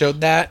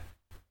 showed that.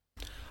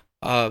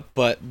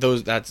 But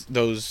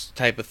those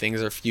type of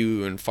things are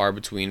few and far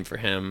between for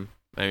him.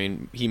 I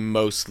mean, he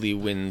mostly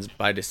wins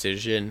by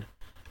decision,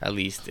 at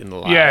least in the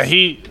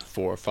last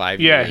 4 or 5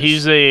 years. Yeah,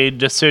 he's a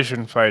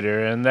decision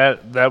fighter, and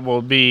that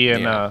will be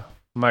in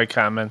my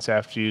comments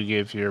after you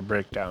give your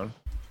breakdown.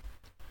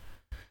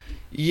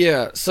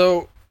 Yeah,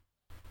 so,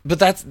 but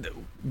that's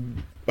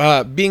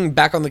being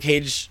back on the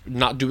cage,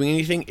 not doing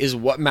anything, is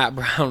what Matt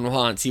Brown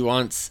wants. He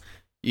wants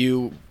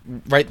you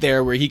right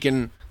there where he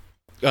can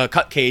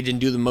cut cage and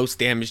do the most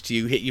damage to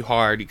you, hit you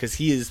hard, because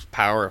he is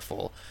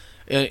powerful.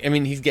 I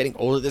mean, he's getting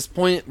old at this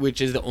point, which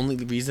is the only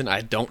reason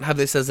I don't have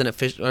this as an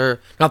official, or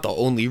not the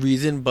only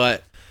reason,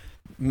 but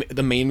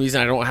the main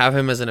reason I don't have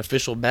him as an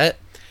official bet.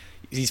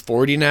 He's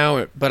 40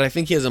 now, but I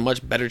think he has a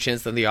much better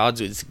chance than the odds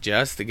would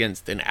suggest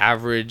against an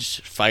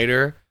average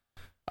fighter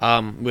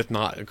with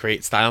not a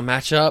great style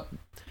matchup.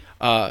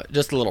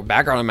 Just a little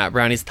background on Matt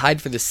Brown. He's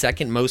tied for the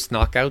second most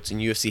knockouts in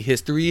UFC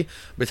history,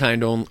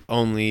 behind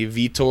only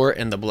Vitor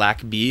and the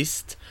Black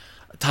Beast,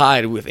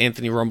 tied with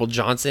Anthony Rumble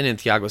Johnson and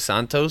Thiago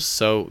Santos.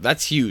 So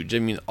that's huge. I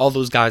mean, all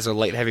those guys are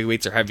light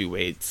heavyweights or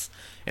heavyweights,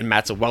 and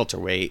Matt's a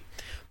welterweight.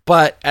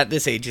 But at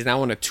this age, he's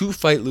now on a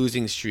 2-fight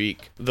losing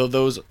streak, though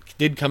those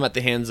did come at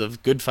the hands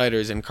of good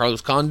fighters and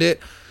Carlos Condit,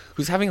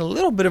 who's having a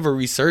little bit of a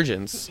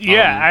resurgence.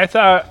 Yeah, I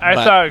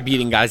thought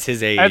beating guys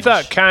his age. I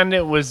thought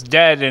Condit was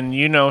dead, and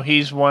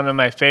he's one of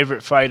my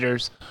favorite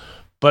fighters.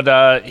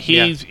 But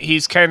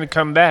he's kind of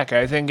come back.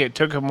 I think it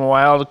took him a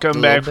while to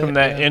come back from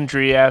that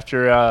injury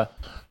after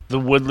the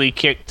Woodley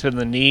kick to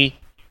the knee.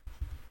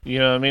 You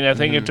know what I mean? I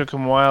think it took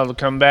him a while to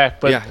come back.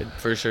 But yeah,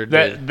 for sure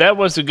did. That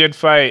was a good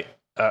fight,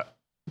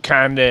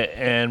 Condit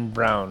and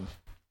Brown.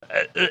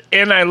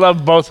 And I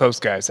love both those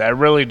guys. I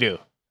really do.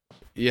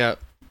 Yeah.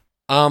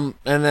 And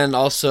then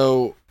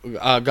also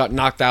got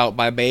knocked out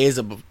by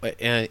Baeza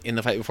in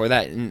the fight before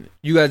that. And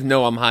you guys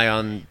know I'm high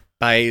on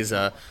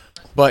Baeza.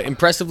 But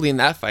impressively in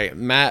that fight,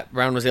 Matt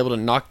Brown was able to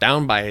knock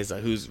down Baeza,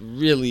 who's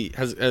really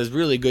has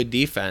really good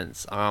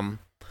defense.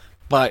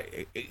 But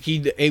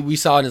we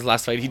saw in his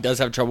last fight he does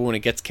have trouble when it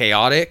gets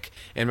chaotic,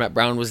 and Matt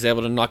Brown was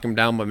able to knock him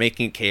down by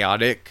making it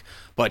chaotic.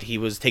 But he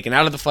was taken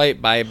out of the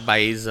fight by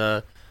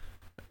Baeza,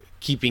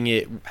 keeping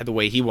it the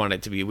way he wanted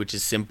it to be, which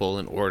is simple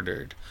and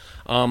ordered.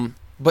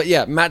 But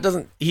yeah, Matt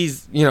doesn't.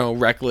 He's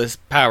reckless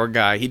power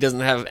guy. He doesn't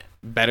have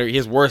better. He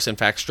has worse, in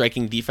fact,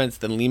 striking defense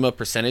than Lima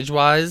percentage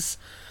wise.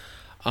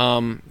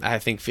 I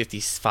think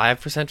 55%,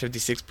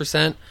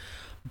 56%.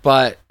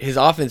 But his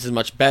offense is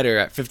much better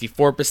at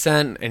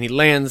 54%, and he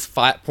lands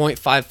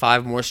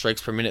 0.55 more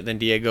strikes per minute than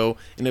Diego,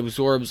 and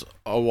absorbs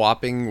a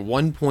whopping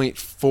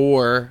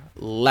 1.4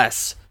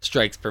 less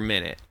strikes per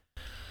minute.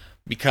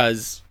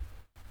 Because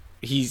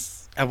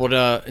he's able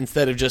to,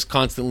 instead of just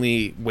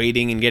constantly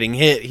waiting and getting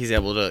hit, he's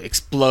able to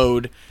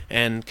explode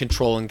and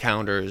control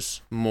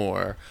encounters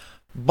more.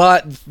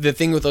 But the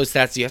thing with those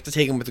stats, you have to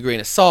take them with a grain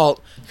of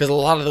salt, because a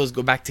lot of those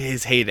go back to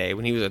his heyday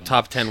when he was a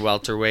top 10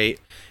 welterweight,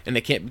 and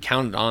they can't be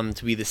counted on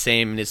to be the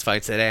same in his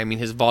fights today. I mean,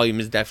 his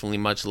volume is definitely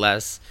much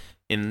less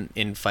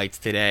in fights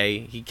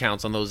today. He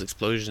counts on those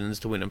explosions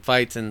to win in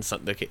fights, and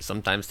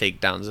sometimes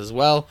takedowns as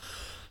well.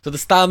 So the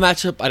style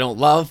matchup I don't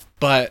love,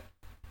 but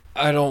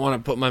I don't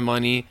want to put my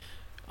money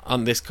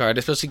on this card,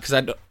 especially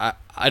because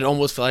I'd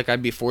almost feel like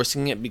I'd be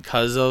forcing it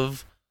because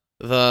of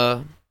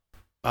the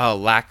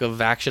lack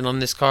of action on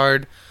this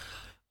card.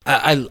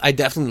 I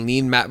definitely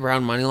lean Matt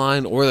Brown money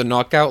line or the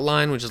knockout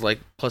line, which is like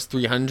plus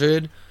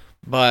 300,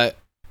 but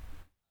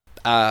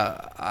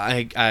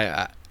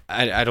I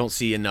don't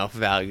see enough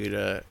value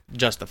to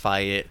justify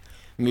it.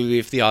 Maybe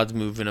if the odds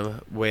move in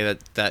a way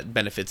that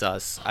benefits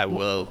us, I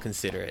will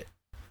consider it.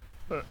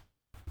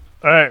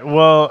 All right,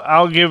 well,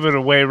 I'll give it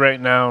away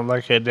right now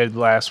like I did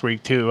last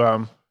week too.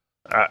 I'm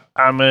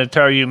going to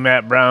tell you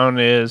Matt Brown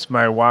is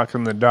my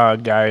walking the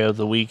dog guy of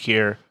the week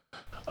here.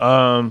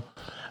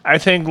 I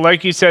think,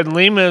 like you said,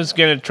 Lima is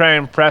going to try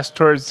and press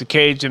towards the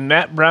cage, and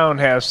Matt Brown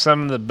has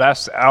some of the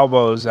best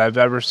elbows I've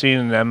ever seen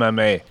in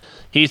MMA.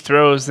 He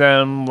throws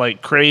them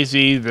like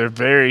crazy. They're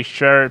very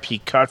sharp. He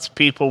cuts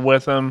people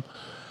with them.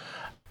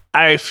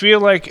 I feel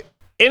like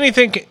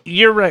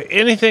you're right,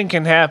 anything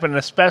can happen,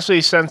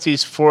 especially since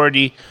he's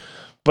 40.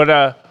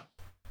 But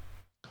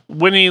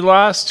when he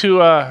lost to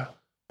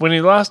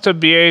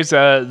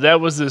Baeza, that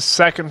was his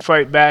second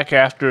fight back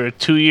after a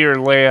 2-year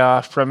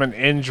layoff from an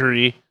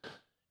injury.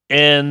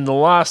 And the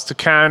loss to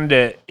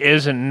Conde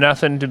isn't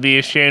nothing to be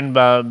ashamed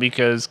about,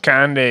 because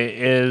Conde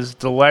is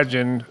the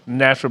legend,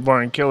 Natural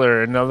Born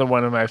Killer, another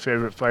one of my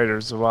favorite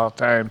fighters of all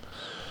time.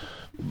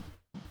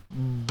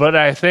 But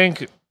I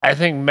think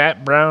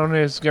Matt Brown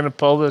is going to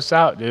pull this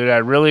out, dude. I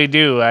really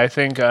do. I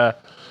think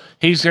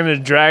he's going to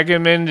drag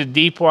him into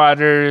deep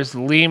waters.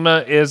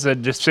 Lima is a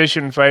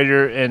decision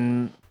fighter,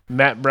 and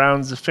Matt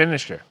Brown's the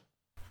finisher.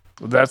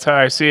 That's how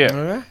I see it.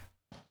 All right.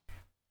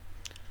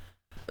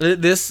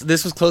 This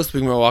was close to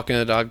being my walking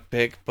the dog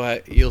pick,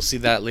 but you'll see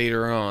that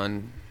later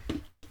on.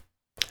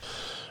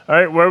 All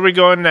right, where are we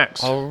going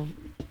next? All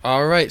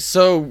right,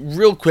 so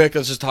real quick,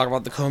 let's just talk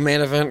about the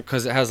co-main event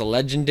because it has a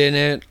legend in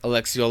it,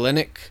 Alexei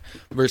Oleinik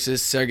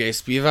versus Sergey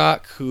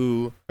Spivak,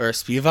 who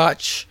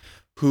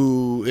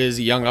is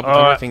a young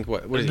up-and-comer. I think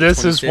what is he,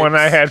 this 26? Is one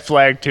I had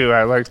flagged too.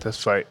 I like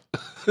this fight.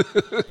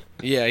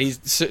 Yeah,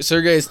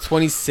 Sergey is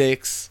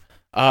 26.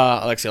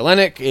 Alexei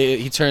Oleinik,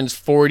 he turns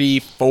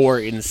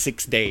 44 in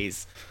 6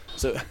 days.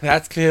 So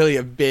that's clearly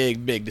a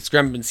big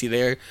discrepancy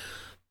there.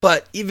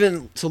 But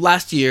even so,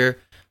 last year,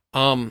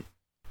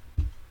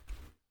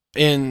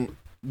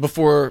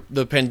 before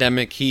the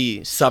pandemic, he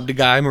subbed a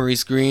guy,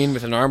 Maurice Green,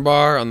 with an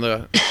armbar on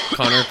the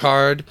Conor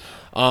card.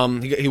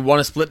 He won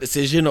a split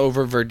decision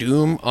over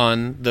Verdum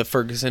on the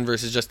Ferguson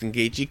versus Justin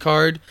Gaethje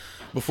card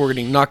before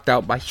getting knocked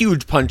out by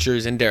huge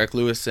punchers in Derek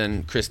Lewis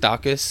and Chris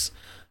Daukaus,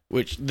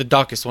 which the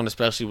Daukaus one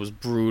especially was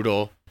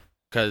brutal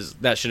because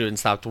that should have been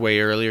stopped way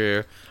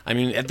earlier. I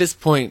mean, at this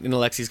point in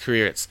Alexei's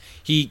career,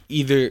 he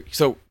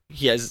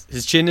has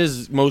his chin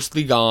is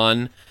mostly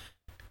gone.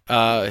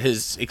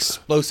 His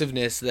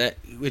explosiveness,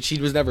 which he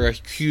was never a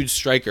huge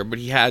striker, but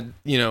he had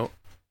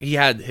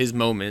his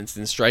moments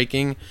in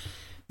striking,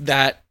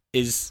 that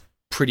is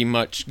pretty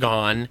much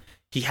gone.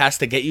 He has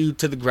to get you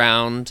to the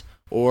ground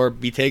or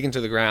be taken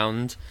to the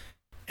ground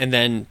and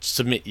then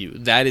submit you.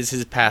 That is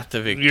his path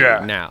to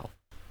victory now.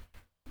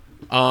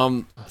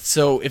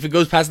 So if it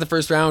goes past the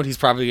first round, he's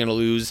probably going to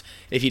lose.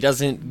 If he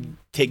doesn't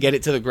get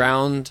it to the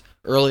ground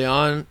early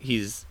on,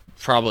 he's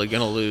probably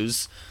going to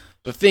lose.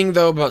 The thing,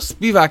 though, about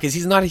Spivak is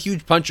he's not a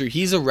huge puncher.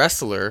 He's a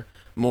wrestler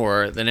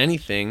more than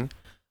anything.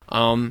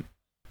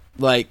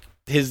 Like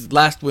his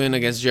last win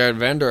against Jared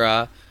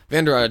Vanderaa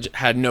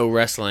had no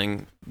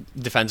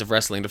defensive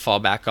wrestling to fall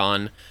back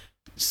on.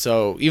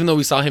 So even though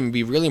we saw him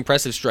be really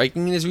impressive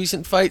striking in his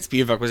recent fight,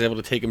 Spivak was able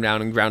to take him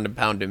down and ground and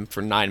pound him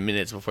for 9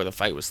 minutes before the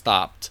fight was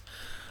stopped.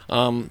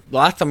 The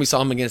last time we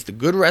saw him against a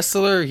good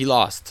wrestler, he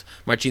lost.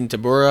 Marcin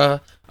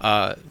Tybura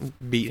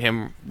beat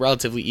him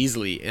relatively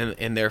easily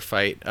in their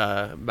fight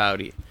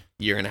about a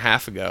year and a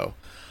half ago.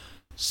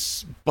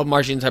 But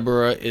Marcin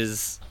Tybura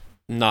is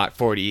not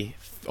 40,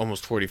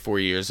 almost 44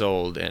 years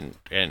old, and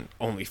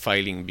only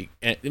fighting,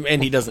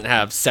 and he doesn't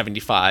have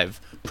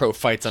 75 pro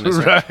fights on his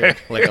record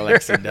like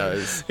Alexei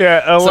does.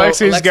 Yeah,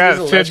 Alexei's Alexei's got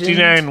a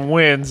 59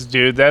 wins,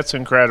 dude. That's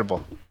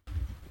incredible.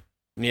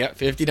 Yeah,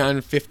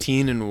 59,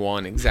 15, and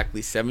 1.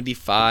 Exactly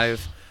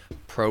 75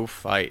 pro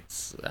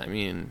fights. I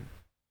mean,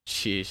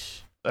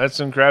 sheesh. That's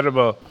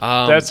incredible.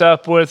 That's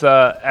up with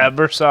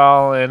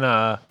Ebersol and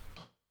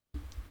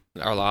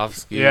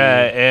Arlovsky.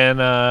 Yeah, and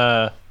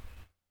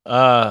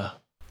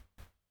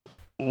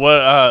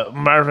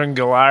Marvin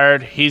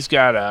Gillard. He's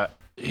got a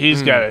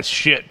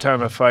shit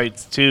ton of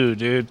fights too,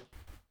 dude.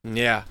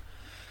 Yeah.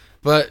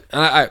 But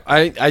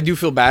I do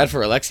feel bad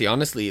for Alexei,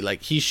 honestly.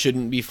 Like, he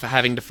shouldn't be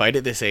having to fight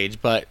at this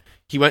age, but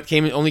he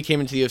only came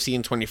into the UFC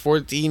in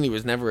 2014. He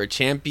was never a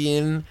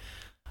champion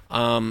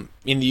in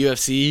the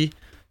UFC.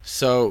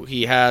 So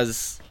he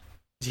was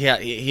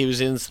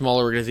in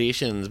smaller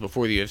organizations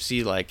before the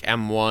UFC. Like,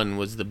 M1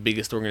 was the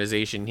biggest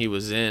organization he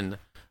was in,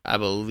 I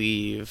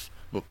believe.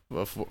 He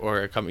was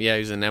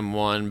in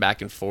M1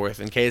 back and forth,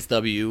 and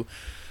KSW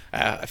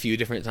a few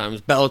different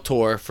times.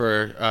 Bellator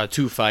for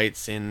 2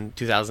 fights in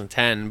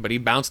 2010, but he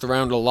bounced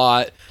around a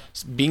lot,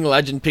 being a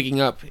legend,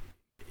 picking up,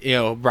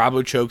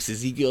 Bravo chokes,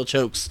 Ezekiel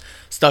chokes,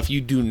 stuff you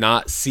do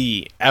not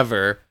see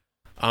ever.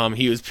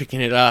 He was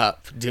picking it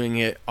up, doing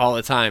it all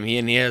the time.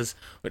 He has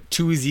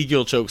 2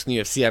 Ezekiel chokes in the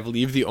UFC, I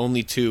believe the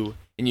only 2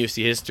 in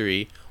UFC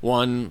history.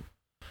 One,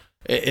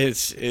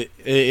 it's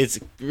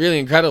really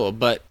incredible,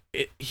 but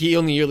he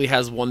only really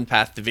has one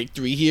path to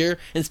victory here,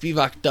 and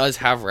Spivak does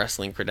have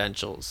wrestling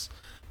credentials.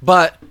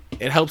 But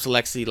it helps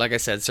Alexei. Like I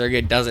said,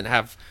 Sergey doesn't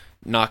have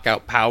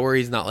knockout power.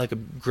 He's not like a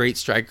great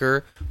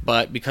striker,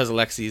 but because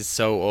Alexei is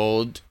so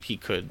old, he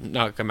could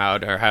knock him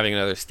out, or having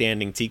another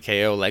standing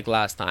TKO like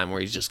last time where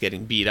he's just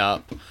getting beat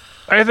up.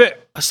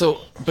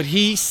 But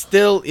he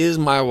still is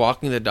my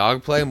walking the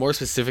dog play, more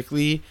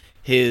specifically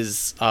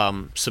his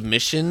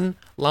submission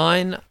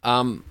line,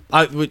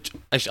 which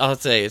I'll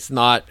say it's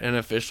not an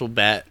official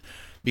bet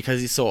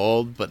because he's so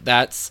old, but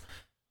that's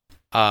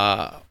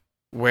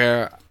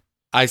where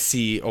I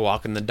see a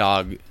walking the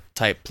dog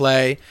type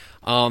play.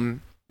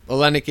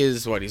 Olenek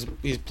is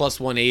he's plus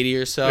 180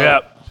 or so.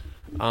 Yep.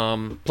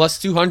 Plus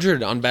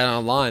 200 on Bet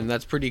Online.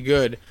 That's pretty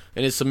good.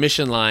 And his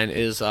submission line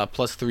is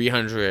plus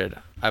 300,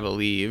 I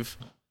believe.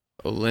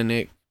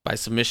 Olenek by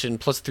submission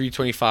plus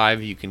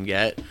 325 you can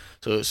get.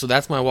 So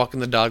that's my walking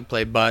the dog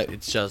play, but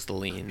it's just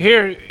lean.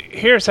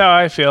 Here's how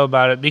I feel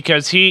about it,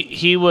 because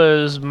he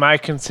was my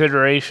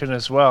consideration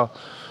as well.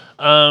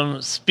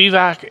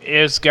 Spivak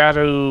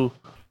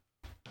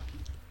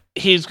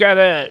he's got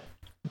to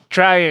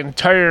try and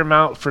tire him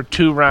out for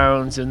 2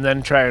 rounds and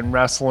then try and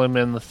wrestle him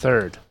in the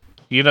 3rd.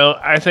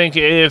 I think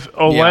if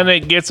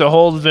Olenek gets a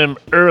hold of him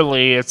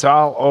early, it's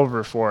all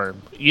over for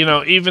him.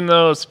 Even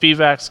though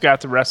Spivak's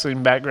got the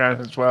wrestling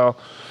background as well,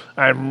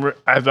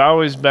 I've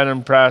always been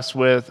impressed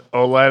with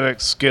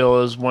Olenek's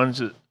skill. Is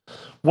once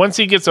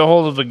he gets a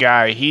hold of a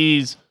guy,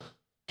 he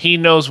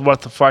knows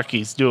what the fuck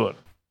he's doing.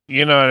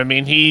 You know what I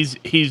mean?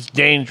 He's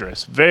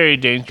dangerous, very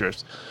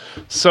dangerous.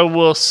 So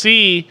we'll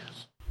see.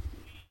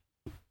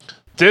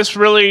 This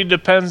really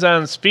depends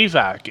on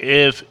Spivak.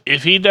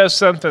 If he does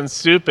something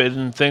stupid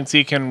and thinks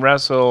he can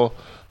wrestle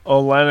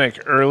Olenek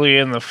early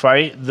in the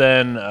fight,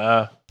 then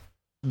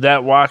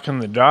that walking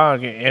the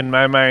dog, in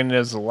my mind,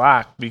 is a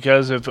lock.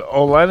 Because if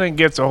Olenek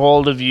gets a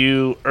hold of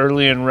you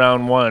early in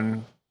round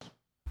 1,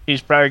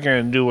 he's probably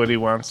going to do what he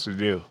wants to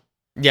do.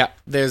 Yeah,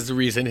 there's the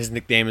reason his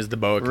nickname is the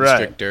Boa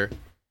Constrictor.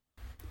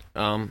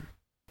 Right.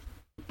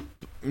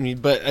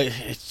 But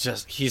it's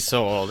just, he's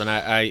so old, and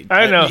I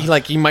know.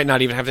 He might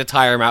not even have to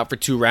tire him out for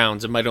 2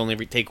 rounds. It might only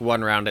take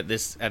 1 round at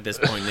this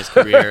point in his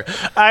career.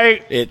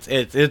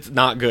 It's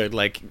not good.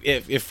 Like,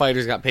 if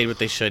fighters got paid what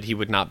they should, he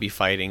would not be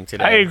fighting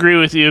today. I agree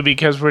with you,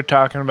 because we're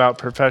talking about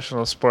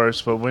professional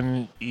sports. But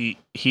when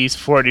he's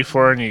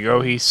 44 and you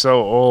go, he's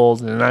so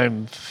old,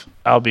 and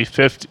I'll be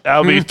 50.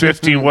 I'll be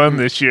 51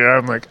 this year.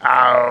 I'm like,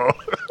 ow.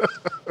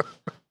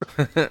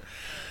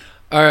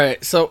 All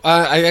right, so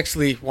I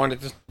actually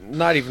wanted to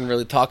not even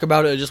really talk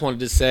about it. I just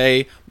wanted to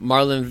say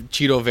Marlon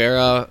Chito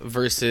Vera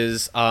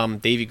versus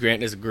Davey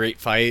Grant is a great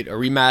fight. A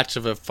rematch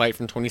of a fight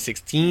from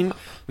 2016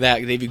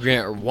 that Davey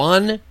Grant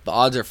won. The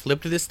odds are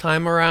flipped this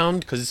time around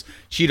because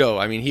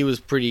Chito, he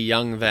was pretty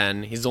young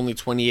then. He's only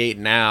 28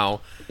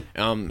 now,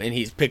 and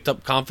he's picked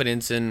up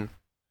confidence in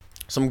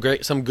some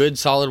good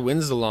solid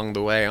wins along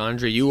the way.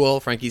 Andre Ewell,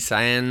 Frankie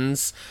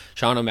Saenz,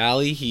 Sean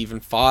O'Malley. He even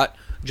fought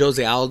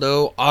Jose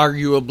Aldo,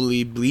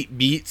 arguably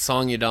beat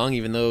Song Yadong,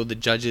 even though the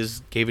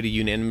judges gave it a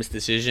unanimous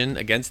decision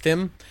against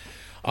him.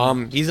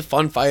 He's a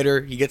fun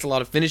fighter. He gets a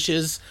lot of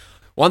finishes.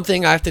 One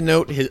thing I have to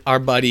note, our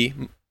buddy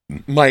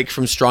Mike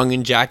from Strong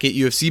and Jacket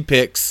UFC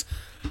Picks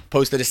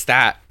posted a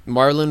stat.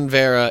 Marlon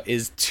Vera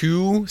is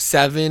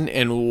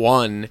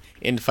 2-7-1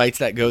 in fights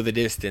that go the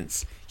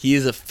distance. He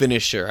is a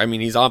finisher.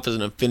 He's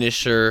often a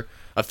finish or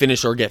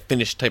get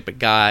finished type of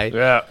guy.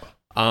 Yeah.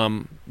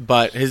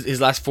 But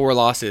his last 4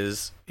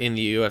 losses in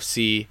the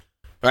UFC,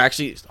 or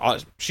actually,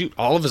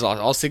 all of his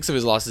losses, all 6 of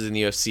his losses in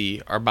the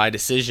UFC are by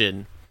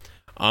decision,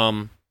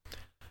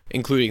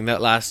 including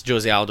that last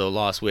Jose Aldo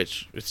loss,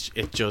 which it's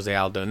Jose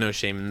Aldo, no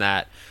shame in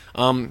that.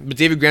 But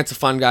David Grant's a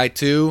fun guy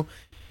too.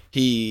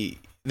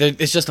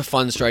 It's just a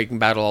fun striking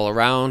battle all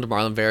around.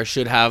 Marlon Vera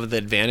should have the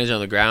advantage on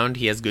the ground.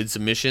 He has good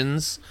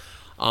submissions.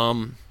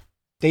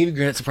 David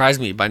Grant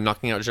surprised me by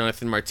knocking out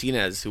Jonathan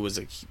Martinez, who was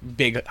a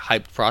big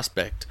hyped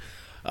prospect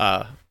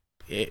 3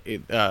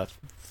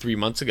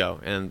 months ago,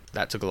 and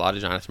that took a lot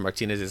of Jonathan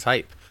Martinez's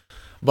hype.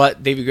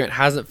 But David Grant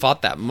hasn't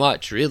fought that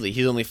much, really.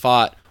 He's only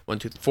fought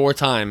 4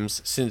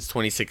 times since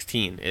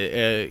 2016.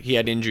 He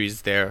had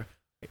injuries there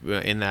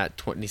in that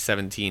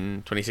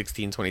 2016,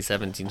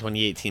 2017,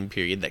 2018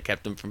 period that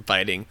kept him from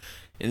fighting,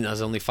 and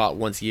has only fought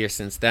once a year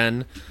since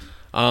then.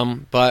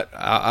 But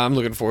I'm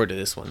looking forward to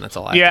this one. That's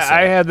all I have to say.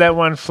 I had that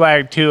one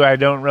flagged too. I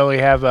don't really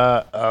have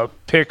a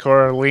pick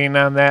or a lean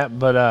on that,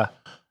 but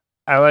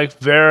I like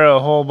Vera a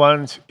whole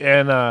bunch,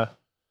 and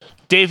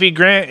Davey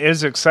Grant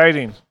is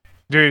exciting,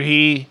 dude.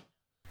 He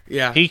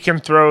can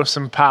throw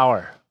some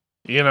power.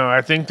 You know,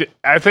 I think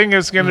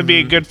it's going to be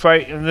a good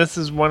fight, and this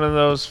is one of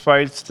those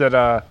fights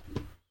that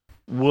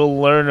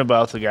we'll learn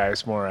about the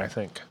guys more, I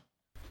think.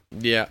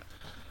 Yeah.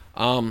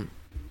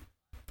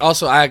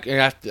 Also, I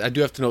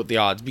do have to note the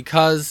odds,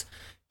 because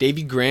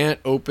Davey Grant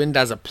opened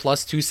as a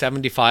plus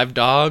 275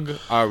 dog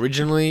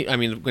originally. I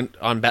mean,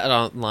 on Bet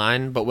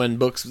Online, but when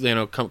books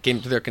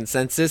came to their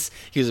consensus,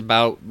 he was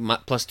about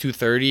plus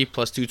 230,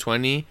 plus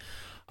 220.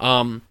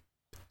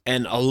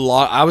 And a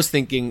lot, I was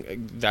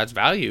thinking that's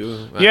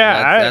value.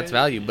 Yeah, that's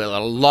value, but a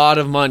lot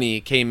of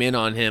money came in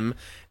on him.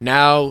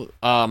 Now,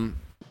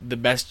 the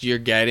best you're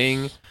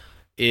getting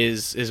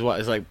is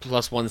like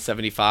plus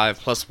 175,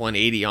 plus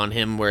 180 on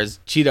him, whereas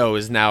Cheeto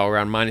is now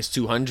around minus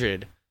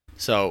 200.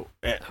 So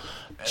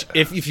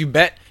if you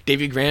bet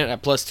Davey Grant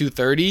at plus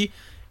 230,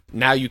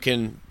 now you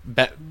can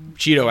bet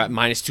Cheeto at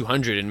minus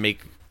 200 and make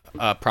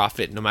a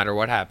profit no matter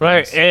what happens.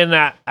 Right,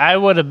 and I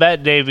would have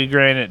bet Davey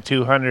Grant at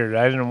 200.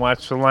 I didn't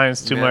watch the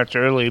lines too much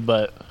early,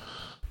 but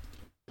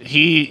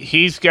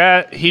he's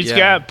got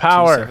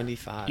power.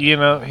 You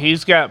know,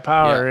 he's got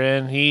power,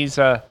 and he's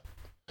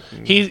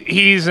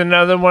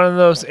another one of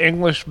those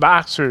English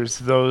boxers,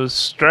 those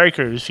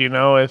strikers. You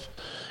know,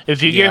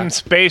 if you get in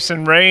space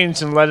and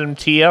range and let him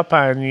tee up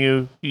on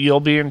you,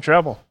 you'll be in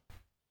trouble.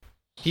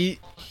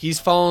 He's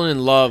fallen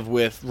in love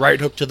with right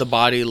hook to the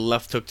body,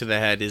 left hook to the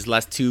head. His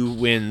last 2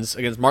 wins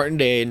against Martin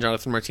Day and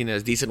Jonathan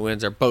Martinez, decent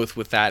wins, are both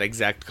with that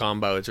exact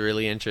combo. It's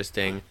really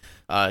interesting.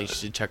 You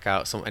should check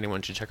out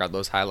anyone should check out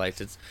those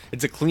highlights.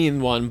 It's a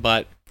clean one,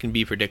 but can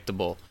be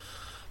predictable.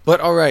 But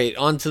all right,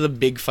 on to the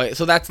big fight.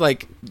 So that's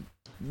like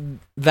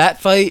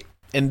that fight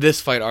and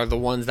this fight are the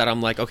ones that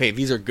I'm like, okay,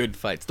 these are good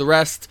fights. The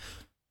rest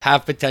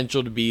have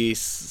potential to be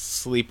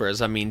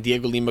sleepers. I mean,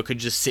 Diego Lima could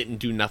just sit and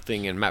do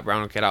nothing, and Matt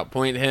Brown could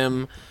outpoint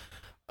him.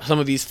 Some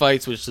of these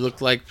fights, which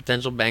look like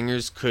potential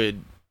bangers,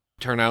 could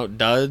turn out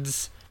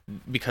duds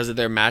because of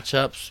their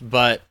matchups.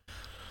 But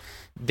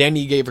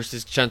Danny Ige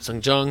versus Chen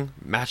Sung Jung,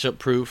 matchup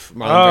proof.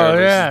 Marlon Vera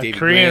versus David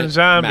Korean Grant,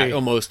 Zombie,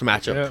 almost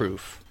matchup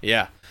proof.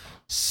 Yeah.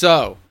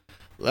 So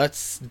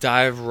let's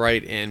dive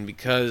right in,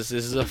 because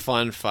this is a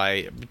fun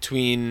fight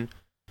between.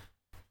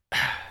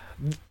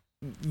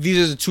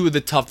 These are 2 of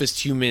the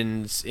toughest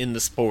humans in the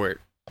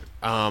sport.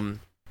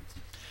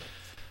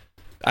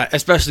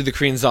 Especially the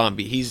Korean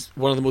Zombie. He's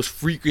one of the most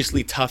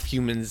freakishly tough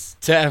humans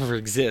to ever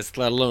exist,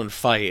 let alone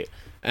fight.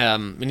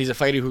 And he's a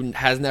fighter who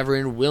has never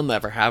and will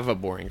never have a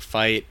boring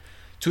fight.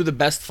 2 of the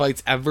best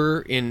fights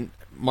ever in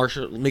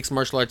mixed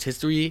martial arts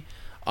history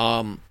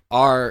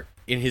are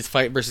in his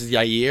fight versus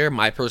Yair,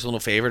 my personal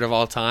favorite of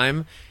all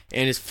time,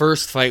 and his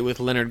first fight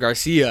with Leonard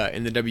Garcia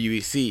in the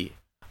WEC.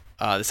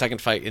 The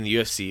second fight in the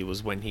UFC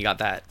was when he got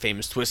that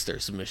famous twister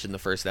submission, the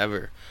first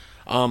ever.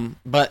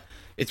 But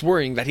it's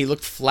worrying that he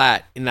looked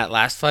flat in that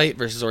last fight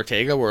versus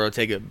Ortega, where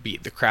Ortega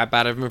beat the crap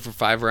out of him for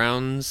 5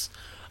 rounds.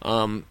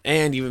 And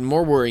even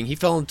more worrying, he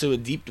fell into a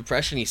deep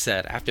depression, he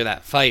said, after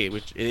that fight,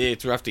 which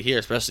it's rough to hear,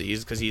 especially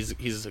because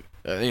he's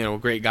a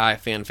great guy,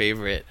 fan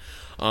favorite.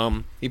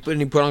 He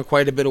put on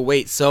quite a bit of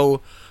weight.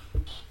 So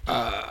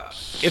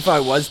if I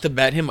was to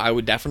bet him, I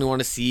would definitely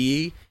want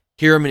to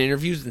hear him in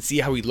interviews and see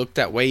how he looked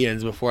at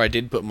weigh-ins before I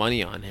did put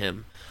money on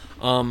him.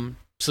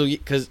 So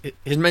because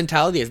his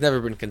mentality has never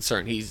been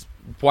concerned. He's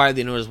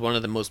widely known as one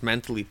of the most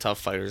mentally tough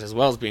fighters, as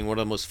well as being one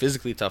of the most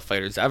physically tough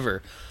fighters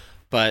ever.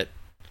 But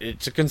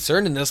it's a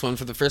concern in this one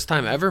for the first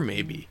time ever,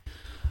 maybe.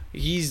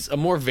 He's a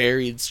more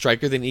varied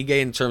striker than Ige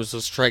in terms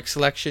of strike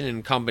selection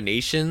and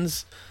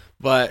combinations,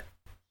 but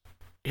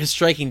his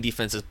striking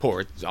defense is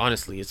poor.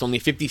 Honestly, it's only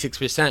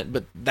 56%,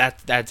 but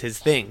that's his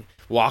thing.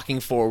 Walking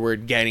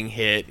forward, getting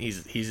hit,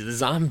 he's the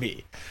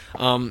zombie.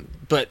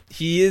 But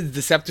he is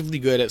deceptively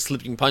good at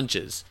slipping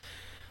punches.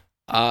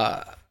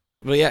 But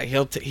yeah,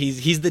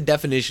 he's the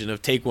definition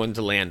of take one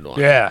to land one.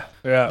 Yeah.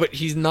 But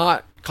he's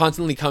not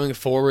constantly coming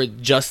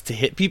forward just to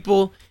hit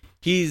people.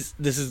 This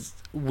is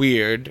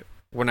weird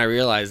when I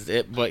realized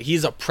it, but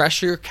he's a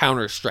pressure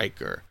counter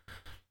striker.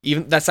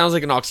 even that sounds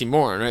like an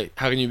oxymoron, right?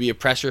 How can you be a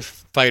pressure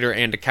fighter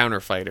and a counter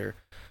fighter?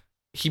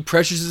 He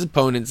pressures his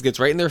opponents, gets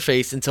right in their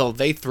face until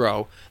they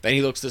throw. Then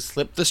he looks to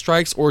slip the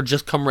strikes or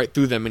just come right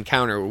through them and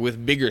counter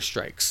with bigger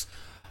strikes.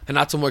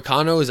 Hinata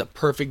Moicano is a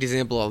perfect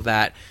example of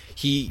that.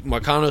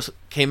 Moicano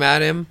came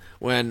at him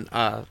when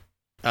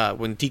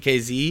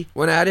TKZ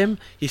went at him.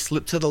 He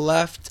slipped to the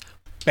left,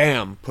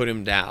 bam, put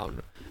him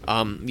down.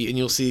 And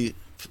you'll see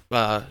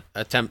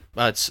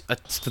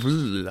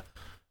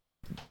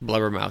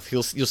blubbermouth.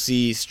 You'll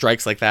see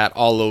strikes like that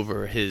all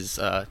over his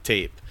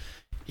tape.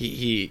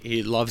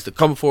 He loves to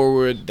come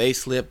forward. They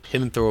slip,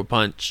 him throw a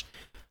punch,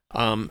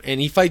 and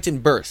he fights in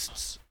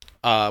bursts,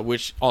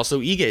 which also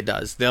Ige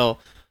does.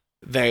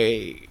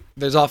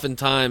 There's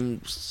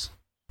oftentimes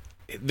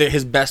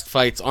his best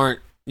fights aren't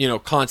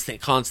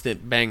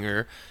constant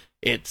banger.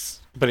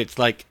 But it's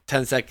like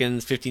 10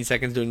 seconds, 15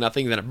 seconds doing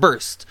nothing, then a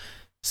burst.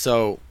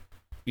 So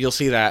you'll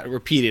see that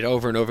repeated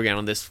over and over again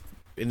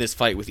in this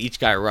fight with each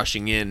guy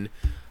rushing in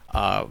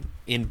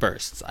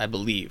bursts, I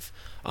believe.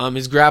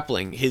 His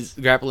grappling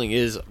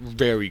is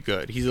very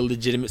good. He's a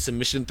legitimate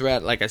submission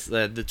threat. Like I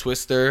said, the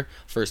Twister,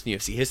 first in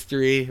UFC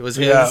history, was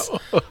his. Yeah.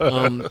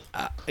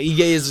 Ige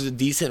is a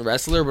decent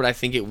wrestler, but I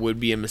think it would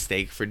be a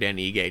mistake for Dan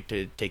Ige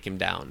to take him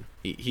down.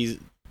 He's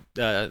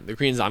the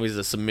Korean Zombie is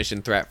a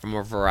submission threat from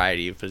a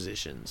variety of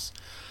positions.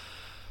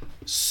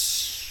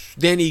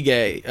 Dan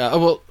Ige,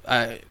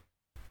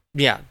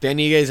 Dan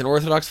Ige is an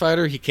orthodox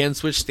fighter. He can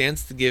switch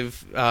stance to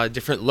give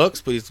different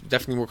looks, but he's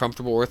definitely more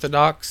comfortable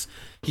orthodox.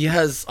 He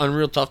has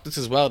unreal toughness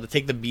as well to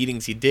take the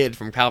beatings he did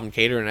from Calvin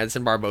Kattar and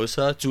Edson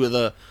Barbosa, two of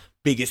the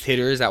biggest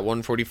hitters at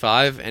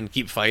 145, and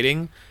keep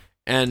fighting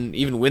and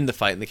even win the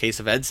fight. In the case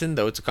of Edson,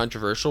 though it's a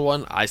controversial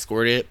one, I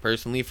scored it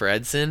personally for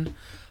Edson.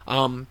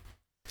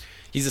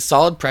 He's a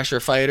solid pressure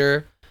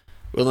fighter,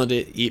 willing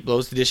to eat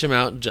blows to dish him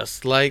out,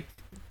 just like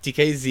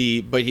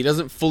TKZ, but he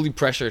doesn't fully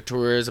pressure to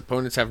where his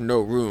opponents have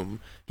no room.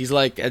 He's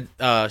like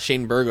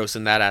Shane Burgos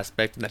in that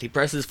aspect, in that he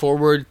presses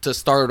forward to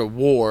start a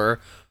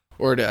war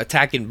or to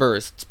attack in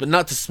bursts, but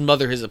not to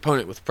smother his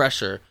opponent with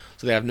pressure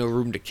so they have no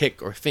room to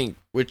kick or think,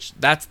 which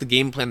that's the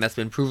game plan that's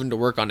been proven to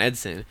work on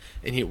Edson,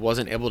 and he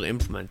wasn't able to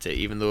implement it,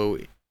 even though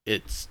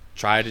it's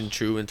tried and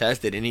true and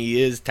tested, and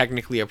he is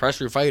technically a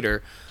pressure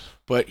fighter,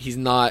 but he's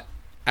not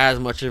as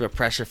much of a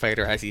pressure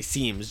fighter as he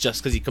seems.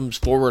 Just because he comes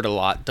forward a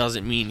lot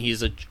doesn't mean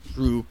he's a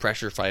true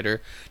pressure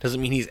fighter,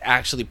 doesn't mean he's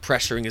actually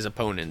pressuring his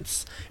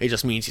opponents. It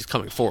just means he's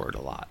coming forward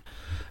a lot.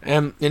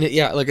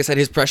 Like I said,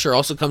 his pressure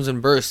also comes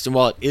in bursts, and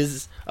while it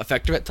is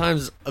effective at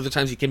times, other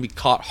times he can be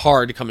caught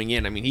hard coming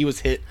in. I mean, he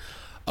was hit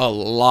a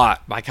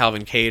lot by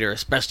Calvin Kattar,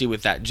 especially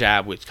with that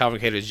jab, which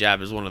Calvin Kattar's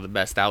jab is one of the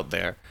best out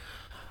there.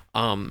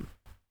 And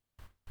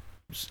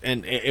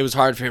it was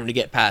hard for him to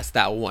get past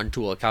that one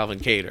tool of Calvin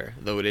Kattar,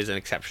 though it is an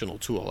exceptional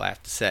tool, I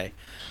have to say.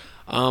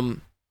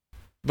 When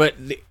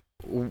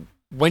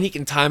he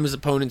can time his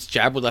opponent's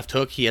jab with left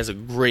hook, he has a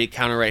great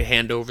counter right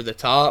hand over the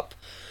top.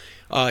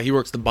 He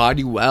works the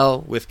body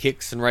well with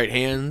kicks and right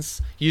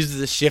hands. He uses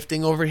the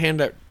shifting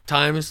overhand at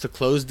times to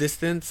close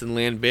distance and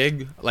land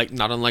big,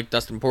 not unlike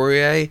Dustin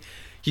Poirier.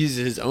 He uses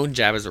his own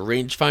jab as a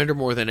rangefinder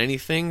more than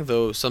anything,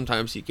 though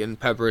sometimes he can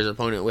pepper his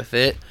opponent with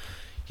it.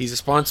 He's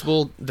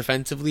responsible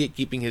defensively at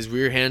keeping his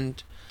rear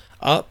hand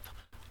up,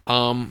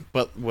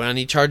 but when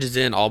he charges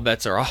in, all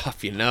bets are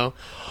off, He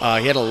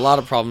had a lot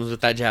of problems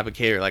with that jab of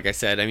Kattar, like I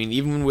said. I mean,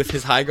 even with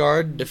his high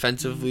guard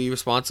defensively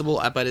responsible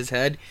up at his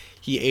head,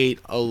 he ate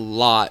a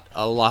lot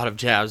of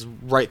jabs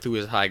right through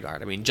his high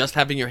guard. I mean, just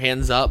having your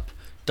hands up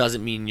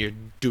doesn't mean you're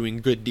doing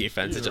good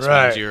defense. It just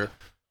means you're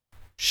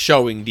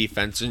showing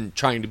defense and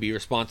trying to be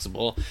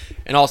responsible.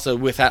 And also,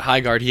 with that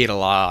high guard, he ate a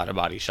lot of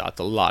body shots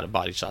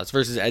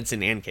versus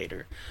Edson and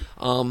Kattar.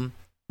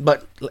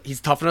 But he's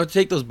tough enough to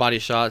take those body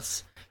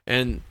shots,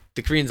 and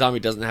the Korean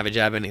Zombie doesn't have a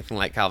jab anything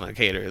like Calvin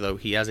Kattar, though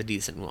he has a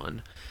decent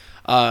one.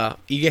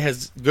 Ige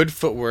has good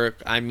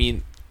footwork. I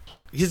mean,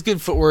 he's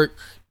good footwork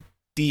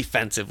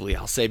defensively,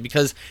 I'll say,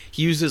 because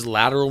he uses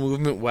lateral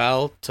movement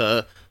well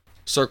to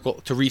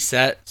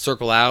reset,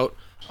 circle out,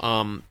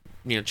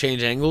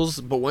 change angles.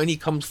 But when he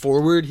comes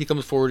forward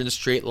in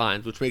straight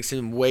lines, which makes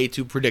him way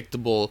too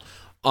predictable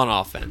on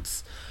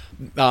offense.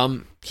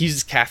 He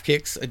uses calf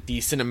kicks a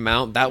decent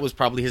amount. That was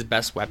probably his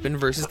best weapon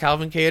versus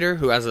Calvin Kattar,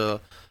 who has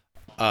a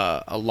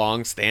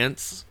long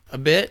stance a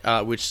bit,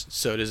 which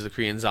so does the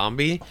Korean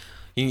Zombie.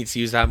 He needs to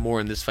use that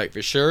more in this fight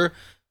for sure.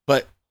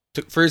 But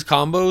for his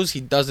combos,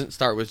 he doesn't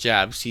start with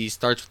jabs. He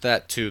starts with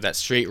that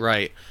straight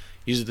right.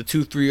 He uses the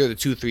 2-3 or the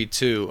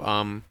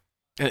 2-3-2.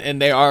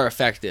 And they are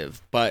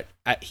effective, but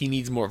he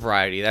needs more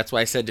variety. That's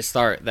why I said to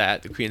start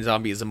that the Korean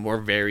Zombie is a more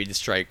varied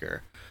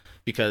striker,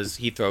 because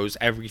he throws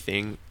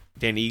everything.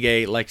 Dan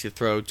Ige likes to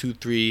throw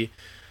 2-3,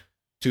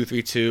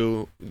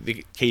 2-3-2,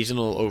 the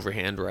occasional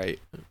overhand right.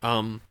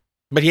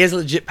 But he has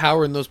legit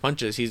power in those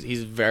punches.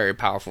 He's a very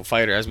powerful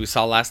fighter, as we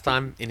saw last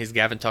time in his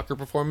Gavin Tucker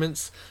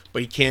performance,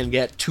 but he can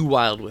get too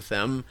wild with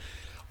them.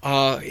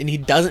 And he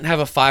doesn't have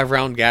a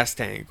 5-round gas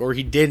tank, or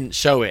he didn't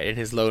show it in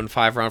his lone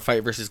 5-round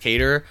fight versus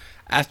Cater.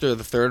 After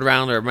the 3rd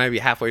round, or maybe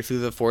halfway through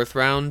the 4th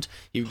round,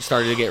 he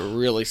started to get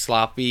really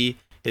sloppy.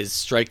 His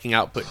striking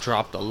output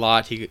dropped a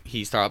lot.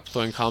 He started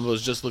throwing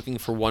combos just looking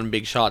for one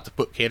big shot to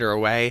put Cater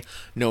away,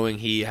 knowing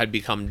he had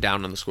become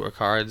down on the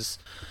scorecards.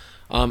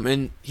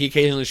 And he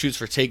occasionally shoots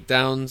for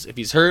takedowns if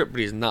he's hurt, but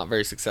he's not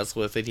very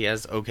successful with it. He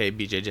has okay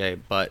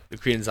BJJ, but the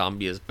Korean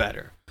Zombie is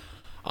better.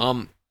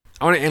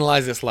 I want to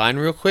analyze this line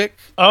real quick.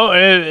 Oh,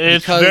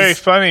 it's very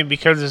funny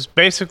because it's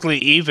basically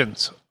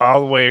evens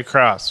all the way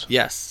across.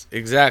 Yes,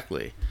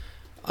 exactly.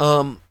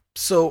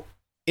 So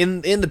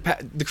in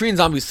the Korean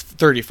Zombie's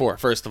 34,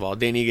 first of all.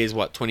 Dan Ige's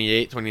what,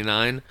 28,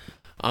 29?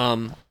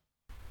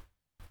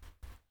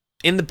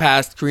 In the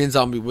past, Korean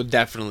Zombie would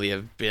definitely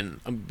have been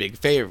a big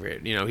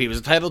favorite. You know, he was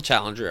a title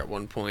challenger at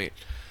one point.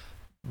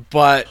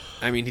 But,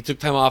 I mean, he took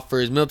time off for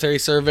his military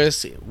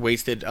service,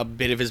 wasted a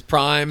bit of his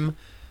prime,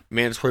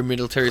 mandatory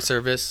military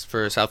service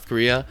for South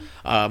Korea,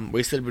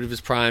 wasted a bit of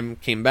his prime,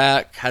 came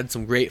back, had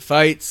some great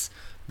fights,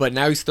 but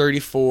now he's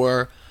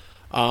 34.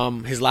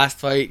 His last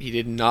fight, he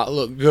did not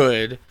look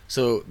good,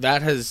 so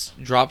that has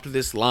dropped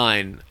this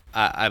line,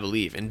 I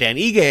believe. And Dan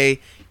Ige,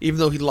 even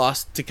though he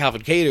lost to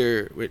Calvin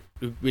Kattar,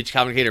 which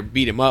Calvin Kattar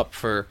beat him up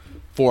for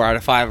 4 out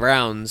of 5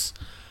 rounds,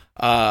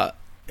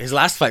 his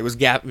last fight was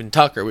Gavin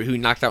Tucker, who he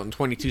knocked out in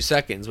 22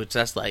 seconds, which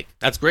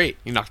that's great.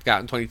 You knocked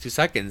out in 22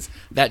 seconds.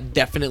 That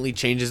definitely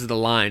changes the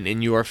line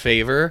in your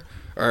favor,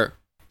 or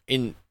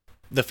in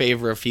the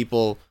favor of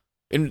people,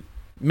 and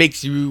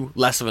makes you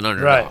less of an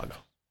underdog. Right.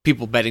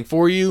 People betting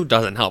for you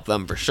doesn't help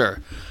them for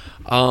sure.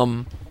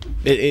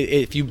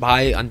 If you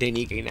buy on Dan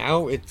Ige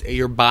now,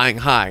 you're buying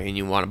high and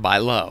you want to buy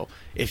low.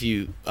 If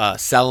you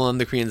sell on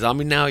the Korean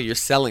Zombie now, you're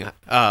selling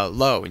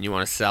low and you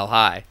want to sell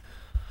high.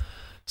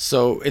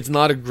 So it's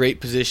not a great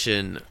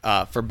position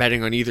for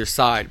betting on either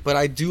side. But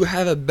I do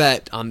have a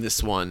bet on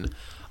this one.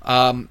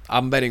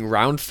 I'm betting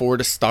round 4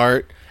 to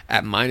start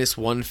at minus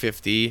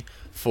 150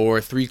 for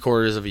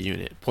 3/4 of a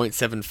unit,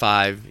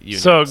 0.75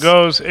 units. So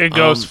it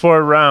goes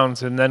 4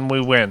 rounds and then we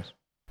win.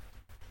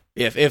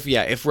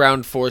 If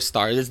round 4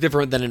 starts, it's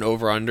different than an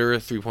over/under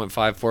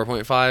 3.5,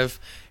 4.5.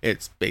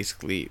 It's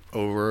basically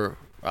over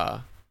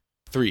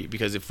 3,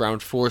 because if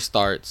round 4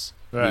 starts,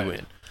 we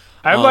win.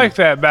 I like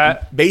that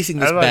bet. Basing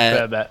this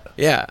that bet.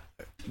 Yeah,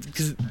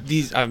 because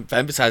I've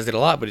emphasized it a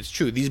lot, but it's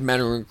true. These men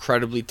are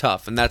incredibly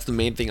tough, and that's the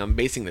main thing I'm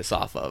basing this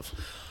off of.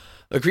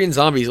 The Korean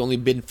Zombie's only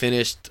been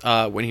finished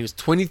when he was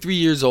 23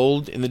 years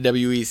old in the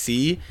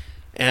WEC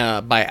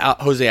by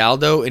Jose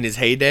Aldo in his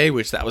heyday,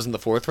 which that was in the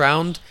 4th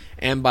round,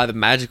 and by the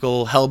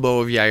magical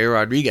Hellbow of Yair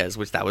Rodriguez,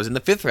 which that was in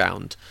the 5th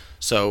round.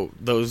 So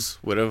those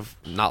would have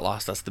not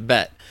lost us the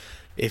bet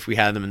if we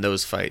had them in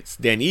those fights.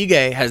 Dan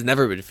Ige has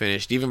never been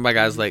finished, even by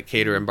guys like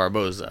Kattar and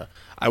Barboza.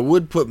 I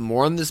would put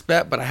more on this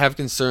bet, but I have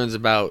concerns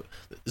about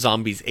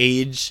Zombie's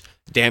age,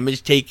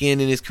 damage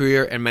taken in his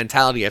career, and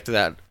mentality after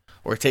that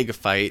Ortega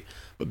fight.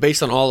 But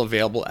based on all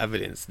available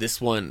evidence, this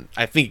one,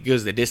 I think,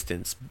 goes the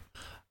distance.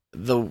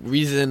 The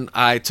reason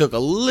I took a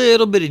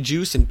little bit of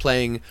juice in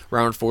playing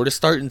round 4 to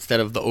start instead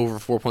of the over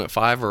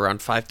 4.5 or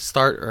round 5 to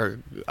start, or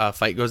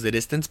fight goes the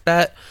distance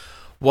bet,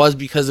 was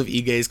because of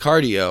Ige's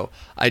cardio.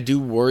 I do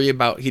worry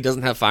about, he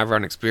doesn't have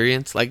 5-round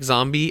experience like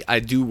Zombie. I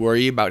do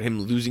worry about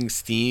him losing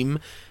steam,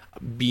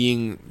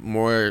 being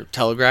more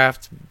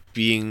telegraphed,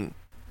 being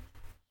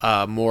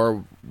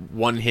more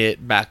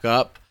one-hit back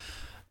up,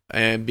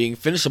 and being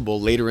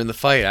finishable later in the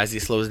fight as he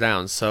slows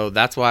down. So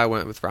that's why I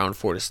went with round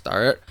 4 to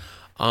start.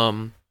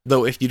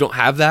 Though if you don't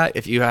have that,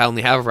 if you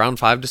only have round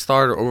 5 to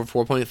start or over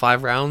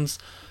 4.5 rounds,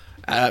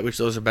 which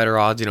those are better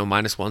odds,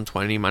 minus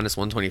 120, minus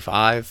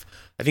 125.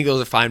 I think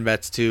those are fine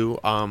bets too.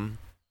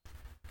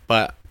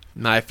 But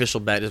my official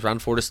bet is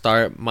round 4 to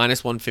start,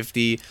 minus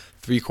 150,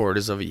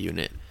 3/4 of a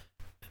unit.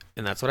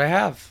 And that's what I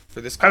have for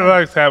this card. I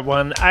like that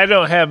one. I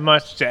don't have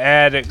much to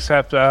add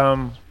except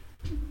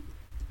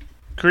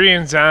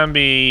Korean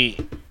Zombie,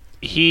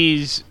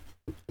 he's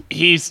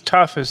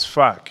tough as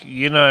fuck.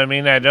 You know what I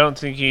mean? I don't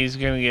think he's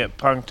going to get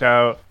punked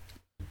out.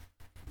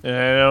 And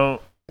I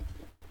don't...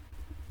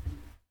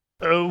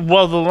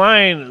 well, the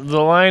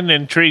line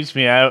intrigues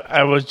me.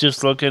 I was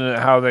just looking at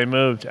how they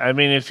moved. I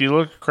mean, if you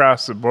look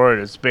across the board,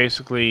 it's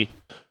basically...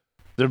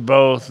 they're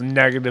both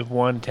negative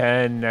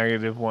 110,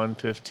 negative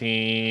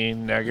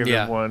 115,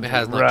 negative 1... it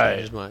has not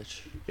changed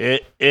much.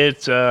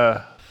 It's...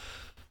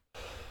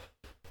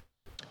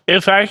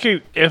 If I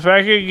could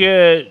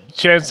get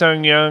Chan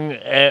Sung Young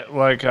at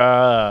like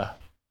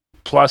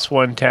plus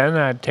 110,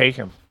 I'd take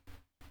him.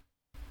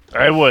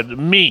 I would.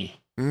 Me.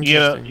 You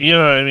know what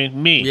I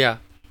mean? Me. Yeah.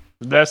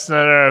 That's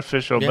not our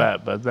official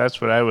bet, but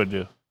that's what I would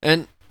do.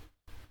 And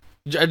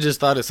I just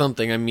thought of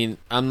something. I mean,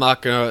 I'm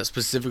not gonna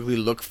specifically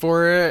look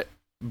for it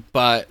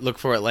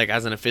like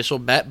as an official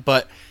bet.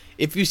 But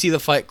if you see the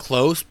fight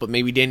close, but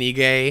maybe Dan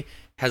Ige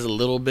is a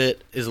little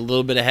bit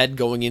ahead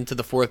going into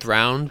the 4th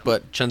round,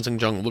 but Chen Sung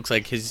Jung looks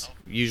like his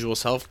usual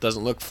self,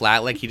 doesn't look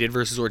flat like he did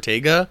versus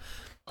Ortega.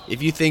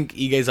 If you think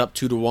Ige's up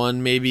 2-1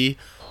 maybe,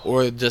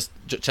 or just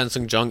Chen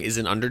Sung Jung is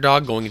an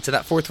underdog going into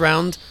that 4th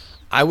round,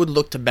 I would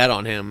look to bet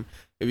on him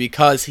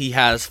because he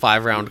has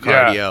 5-round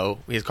cardio.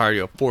 He has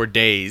cardio 4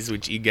 days,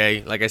 which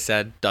Ige, like I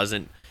said,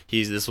 doesn't.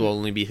 This will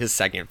only be his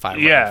second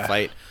 5-round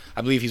fight.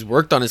 I believe he's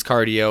worked on his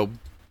cardio.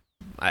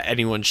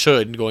 Anyone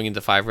should going into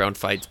 5-round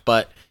fights,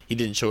 but he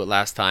didn't show it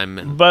last time.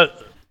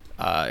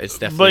 It's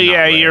definitely. But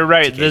yeah, you're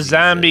right. The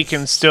zombie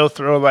can still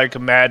throw like a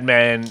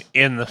madman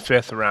in the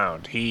 5th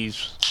round. He's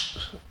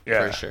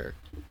for sure.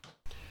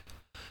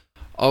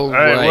 All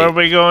right, where are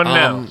we going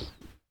now?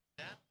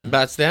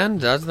 That's the end.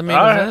 That's the main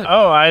event.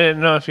 Oh, I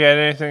didn't know if you had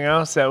anything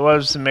else. That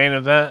was the main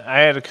event. I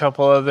had a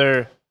couple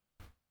other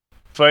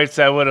fights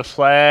I would have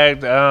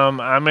flagged.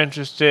 I'm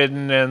interested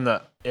in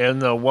the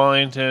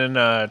Wellington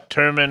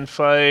Turman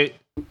fight.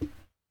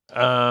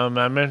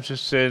 I'm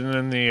interested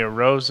in the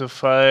Rosa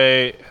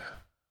fight.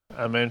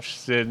 I'm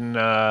interested in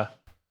the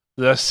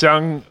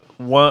Sung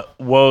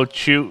Wo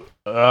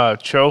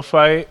Cho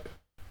fight.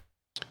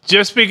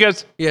 Just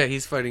because... Yeah,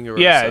 he's fighting a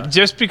Rosa. Yeah,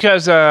 just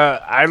because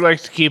I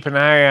like to keep an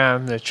eye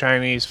on the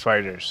Chinese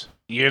fighters.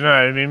 You know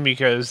what I mean?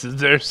 Because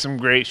there's some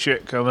great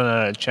shit coming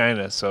out of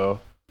China,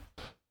 so...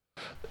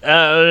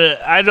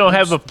 I don't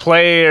have a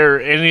play or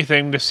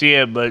anything to see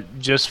it, but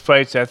just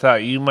fights I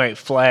thought you might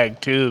flag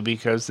too,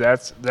 because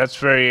that's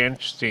very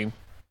interesting.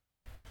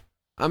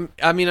 I'm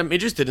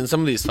interested in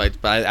some of these fights,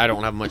 but I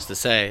don't have much to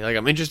say. Like,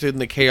 I'm interested in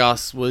the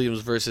Chaos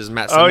Williams versus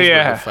Matt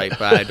Semmelsberger fight,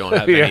 but I don't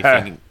have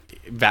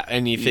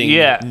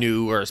anything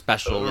new or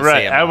special to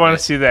say about I want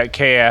to see that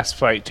Chaos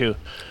fight too.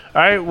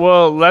 All right,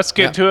 well, let's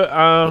get to it.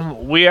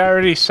 We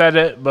already said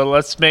it, but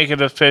let's make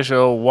it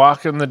official.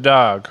 Walking the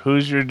dog.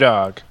 Who's your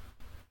dog?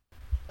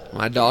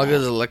 My dog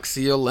is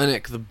Alexei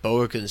Oleinik, the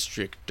boa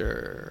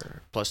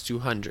constrictor, plus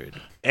 200.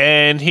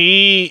 And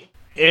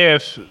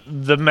if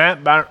the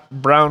Matt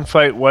Brown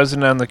fight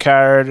wasn't on the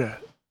card,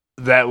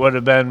 that would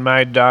have been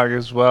my dog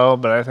as well.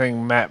 But I think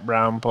Matt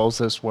Brown pulls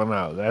this one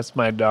out. That's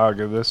my dog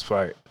of this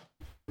fight.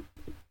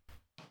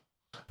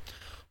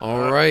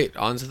 All right,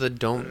 on to the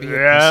Don't Be a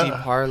Pussy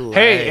parlay.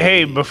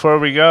 Hey, before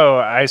we go,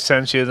 I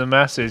sent you the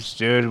message,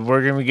 dude.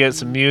 We're going to get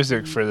some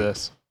music for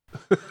this.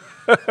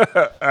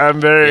 I'm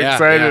very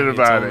excited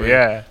about it.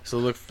 Yeah. So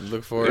look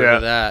forward to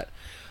that.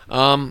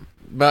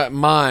 But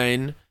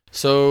mine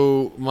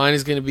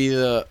is going to be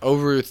the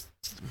over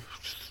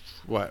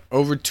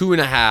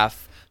 2.5,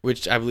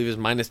 which I believe is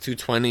minus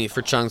 220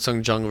 for Chen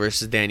Sung Jung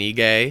versus Dan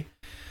Ige.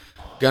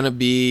 Gonna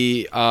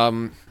be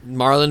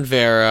Marlon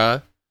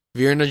Vera,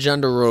 Virna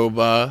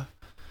Jandiroba,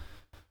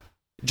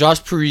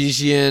 Josh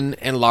Parisian,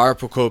 and Lara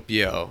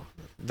Procopio.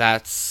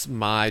 That's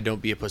my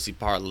Don't Be a Pussy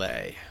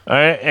parlay. All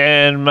right,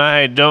 and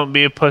my Don't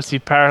Be a Pussy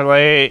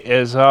parlay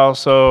is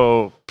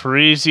also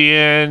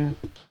Parisian.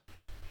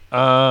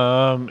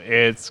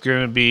 It's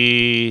going to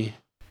be...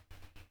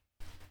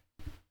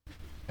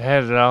 I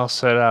had it all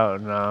set out,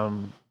 and now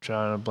I'm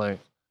drawing a blank.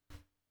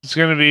 It's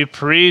going to be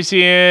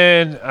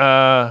Parisian,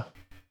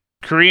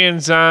 Korean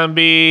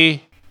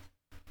Zombie,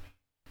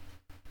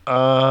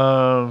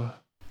 Farah,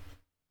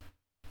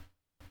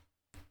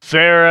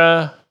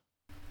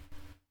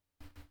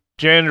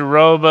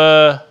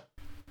 Jandiroba,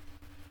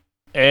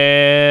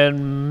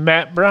 and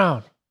Matt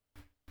Brown.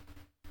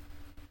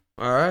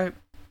 All right.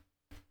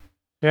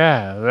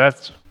 Yeah,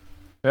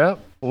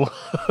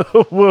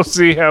 we'll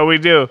see how we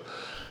do.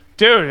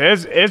 Dude,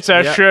 it's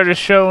our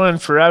shortest show in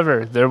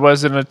forever. There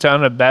wasn't a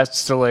ton of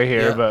bets to lay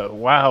here, but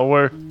wow,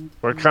 we're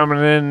coming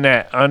in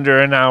at under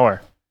an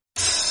hour.